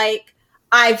look like.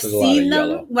 I've seen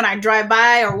them when I drive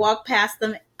by or walk past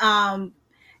them.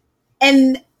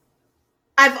 And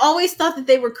I've always thought that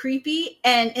they were creepy.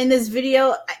 And in this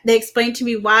video, they explained to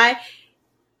me why.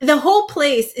 The whole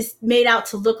place is made out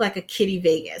to look like a kiddie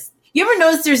Vegas. You ever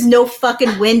notice there's no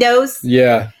fucking windows?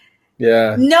 Yeah.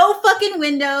 Yeah. No fucking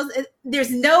windows.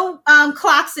 There's no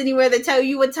clocks anywhere that tell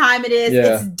you what time it is.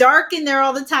 Yeah. It's dark in there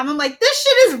all the time. I'm like, this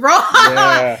shit is wrong.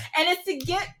 Yeah. And it's to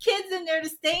get kids in there to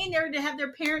stay in there to have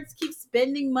their parents keep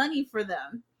spending money for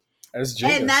them. That's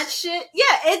genius. And that shit,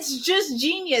 yeah, it's just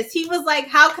genius. He was like,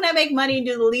 how can I make money and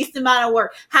do the least amount of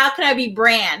work? How can I be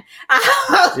Bran?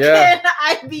 How can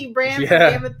I be Bran from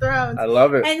Game of Thrones? I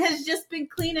love it. And has just been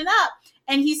cleaning up.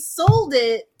 And he sold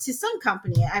it to some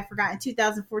company, I forgot, in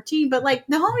 2014. But like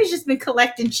the homie's just been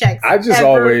collecting checks. I just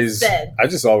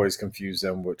always confuse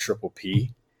them with Triple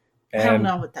P. And I don't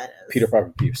know what that is. Peter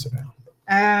Piper Pizza.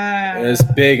 It's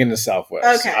big in the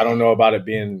Southwest. Okay. I don't know about it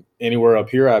being anywhere up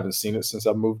here. I haven't seen it since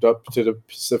I moved up to the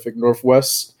Pacific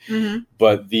Northwest. Mm-hmm.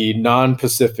 But the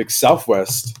non-Pacific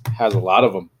Southwest has a lot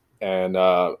of them. And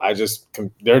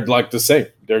they're like the same.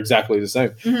 They're exactly the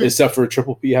same. Mm-hmm. Except for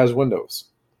Triple P has windows.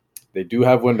 They do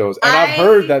have windows. And I've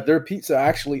heard that their pizza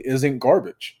actually isn't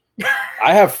garbage.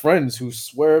 I have friends who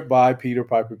swear by Peter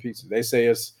Piper Pizza. They say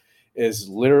it's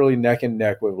literally neck and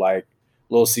neck with like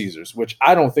Little Caesars, which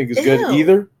I don't think is good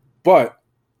either. But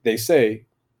they say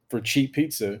for cheap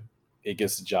pizza, it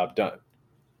gets the job done.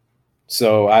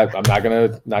 So I'm not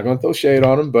gonna throw shade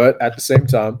on them, but at the same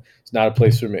time, it's not a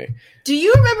place for me. Do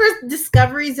you remember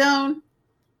Discovery Zone?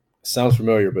 Sounds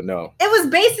familiar, but no. It was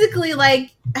basically like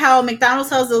how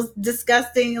McDonald's has those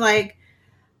disgusting like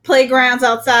playgrounds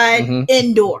outside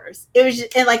indoors. It was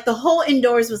just, and like the whole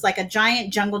indoors was like a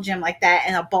giant jungle gym like that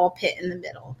and a ball pit in the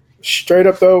middle. Straight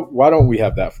up though, why don't we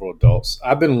have that for adults?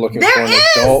 I've been looking for an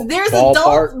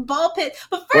adult ball pit.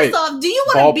 But first off, do you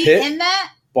want to be in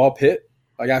that? Ball pit?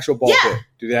 Like actual ball pit.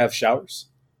 Do they have showers?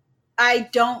 I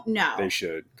don't know. They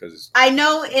should, because I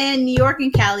know in New York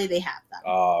and Cali they have them.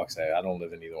 Oh, okay. I don't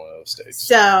live in either one of those states.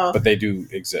 But they do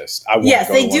exist. Yes,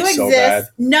 they do exist.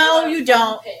 So no, you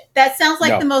don't. That sounds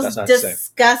like the most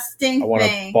disgusting thing. I want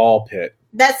a ball pit.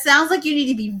 That sounds like you need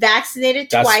to be vaccinated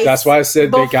twice. That's why I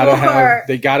said they gotta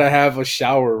have a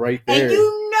shower right there. And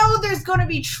you know there's gonna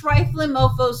be trifling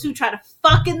mofos who try to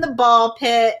fuck in the ball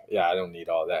pit. Yeah, I don't need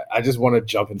all that. I just want to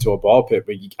jump into a ball pit,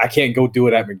 but I can't go do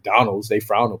it at McDonald's. They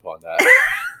frown upon that.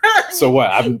 So what?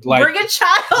 I'm like, bring a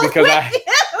child because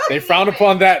they frown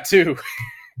upon that too.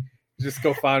 Just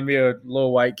go find me a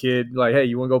little white kid. Like, hey,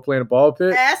 you want to go play in a ball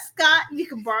pit? Ask Scott. You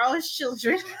can borrow his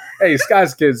children. Hey,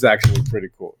 Scott's kid's actually pretty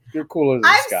cool. They're cooler than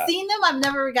Scott. I've seen them. I've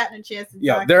never gotten a chance to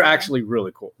talk they're actually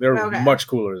really cool. They're much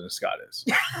cooler than Scott is.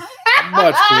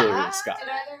 Much cooler than Scott. Did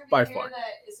either of you by hear far. that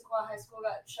Issaquah High School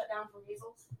got shut down for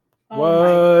measles?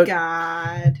 Oh my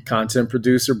God. Content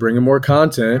producer bringing more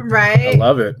content. Right. I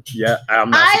love it. Yeah,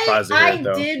 I'm not surprised to hear it,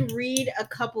 though. I did read a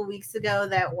couple weeks ago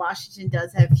that Washington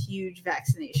does have huge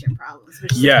vaccination problems,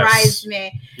 which surprised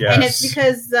me. Yes. And it's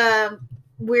because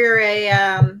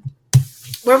we're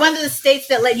one of the states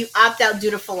that let you opt out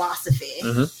due to philosophy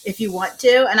if you want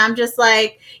to. And I'm just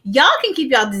like, y'all can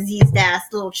keep y'all diseased ass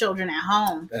little children at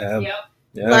home. Yep.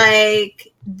 Yeah. Like,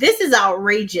 this is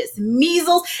outrageous.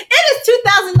 Measles. It is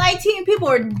 2019. People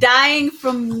are dying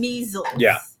from measles.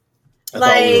 Yeah. I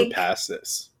thought we were past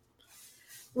this.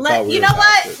 You know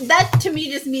what? That to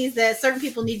me just means that certain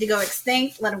people need to go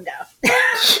extinct. Let them go.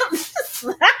 I'm just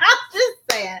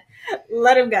saying.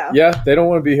 Let them go. Yeah, they don't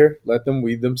want to be here. Let them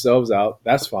weed themselves out.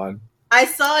 That's fine. I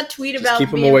saw a tweet about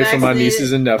keep them away from my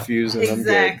nieces and nephews, and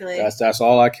exactly. I'm good. That's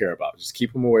all I care about. Just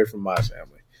keep them away from my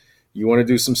family. You want to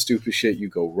do some stupid shit, you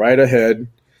go right ahead.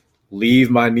 Leave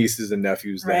my nieces and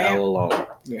nephews the hell alone.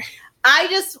 I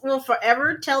just will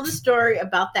forever tell the story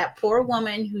about that poor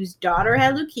woman whose daughter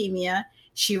had leukemia.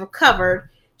 She recovered.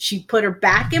 She put her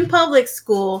back in public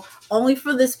school only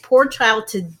for this poor child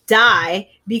to die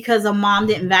because a mom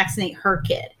didn't vaccinate her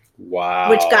kid. Wow.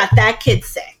 Which got that kid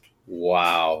sick.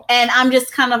 Wow. And I'm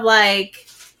just kind of like,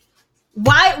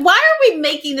 why are we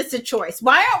making this a choice?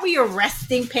 Why aren't we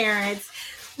arresting parents?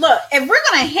 Look, if we're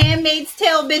going to Handmaid's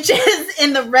Tale bitches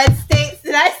in the red states,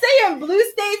 did I say in blue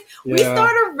states? Yeah. We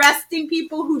start arresting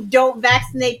people who don't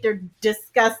vaccinate their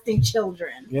disgusting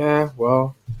children. Yeah,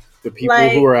 well, the people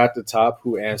who are at the top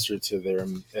who answer to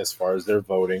them as far as their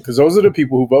voting, because those are the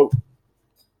people who vote.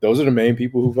 Those are the main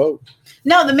people who vote.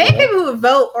 No, the main people who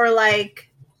vote are like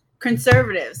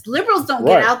conservatives. Liberals don't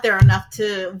get out there enough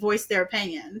to voice their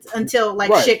opinions until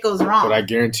shit goes wrong. But I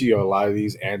guarantee you a lot of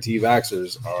these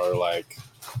anti-vaxxers are like...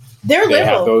 They're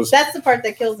liberal. That's the part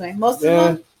that kills me. Most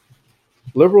of them.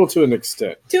 Liberal to an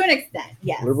extent. To an extent,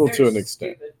 yes. Liberal to an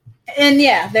extent. And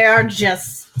they are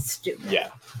just stupid.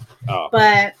 Yeah.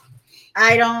 But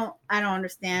I don't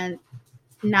understand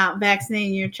not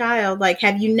vaccinating your child. Like,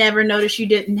 have you never noticed you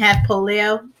didn't have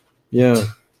polio? Yeah.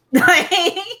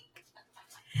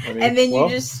 And then you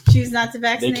just choose not to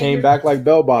vaccinate. They came back like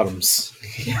bell bottoms.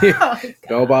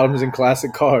 Bell bottoms and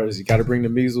classic cars. You got to bring the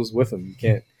measles with them. You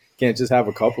can't just have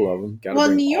a couple of them.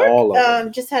 Well, New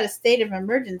York just had a state of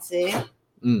emergency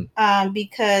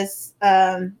because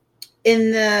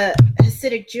in the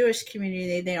Hasidic Jewish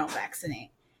community they don't vaccinate,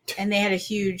 and they had a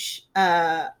huge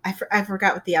I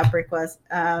forgot what the outbreak was,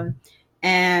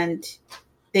 and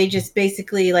they just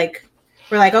basically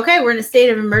we're like, okay, we're in a state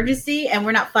of emergency and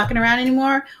we're not fucking around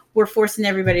anymore. We're forcing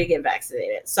everybody to get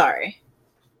vaccinated. Sorry.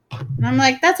 And I'm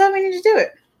like, that's how we need to do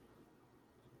it.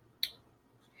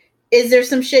 Is there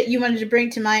some shit you wanted to bring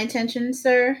to my attention,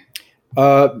 sir?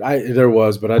 There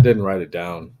was, but I didn't write it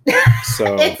down.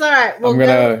 So it's all right. I'm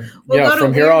gonna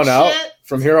from here on out.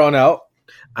 From here on out,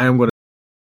 I am gonna.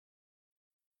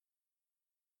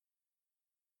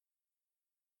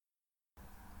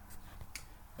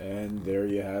 And there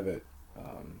you have it.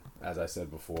 As I said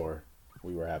before,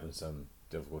 we were having some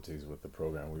difficulties with the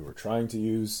program we were trying to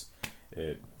use.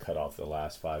 It cut off the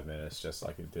last 5 minutes just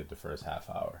like it did the first half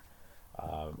hour.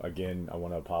 Again, I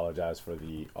want to apologize for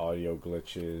the audio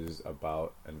glitches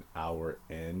about an hour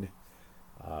in.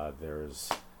 There's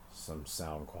some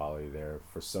sound quality there.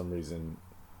 For some reason,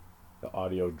 the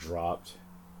audio dropped,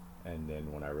 and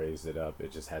then when I raised it up,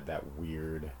 it just had that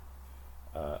weird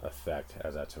effect,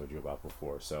 as I told you about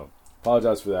before. So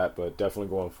apologize for that, but definitely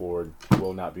going forward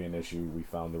will not be an issue. We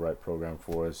found the right program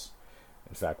for us.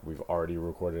 In fact, we've already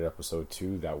recorded episode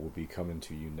 2 that will be coming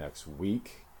to you next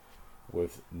week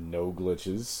with no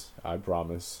glitches, I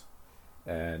promise.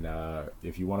 And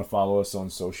if you want to follow us on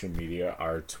social media,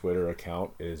 our Twitter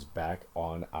account is back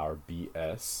on our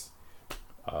BS.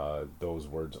 Those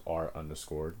words are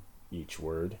underscored, each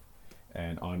word.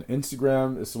 And on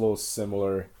Instagram, it's a little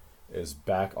similar. Is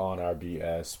back on our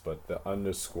BS, but the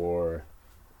underscore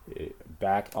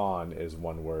back on is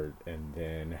one word, and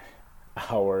then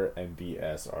our and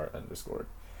BS are underscored.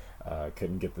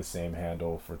 Couldn't get the same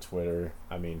handle for for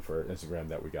Instagram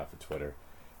that we got for Twitter.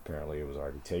 Apparently it was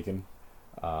already taken.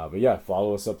 But yeah,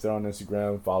 follow us up there on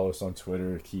Instagram, follow us on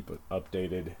Twitter, keep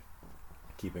updated,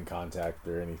 keep in contact. If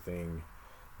there's anything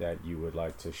that you would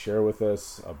like to share with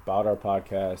us about our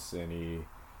podcast, any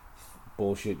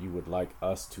bullshit you would like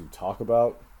us to talk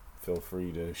about, feel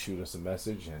free to shoot us a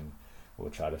message and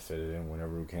we'll try to fit it in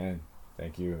whenever we can.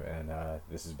 Thank you, and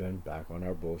this has been Back on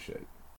Our Bullshit.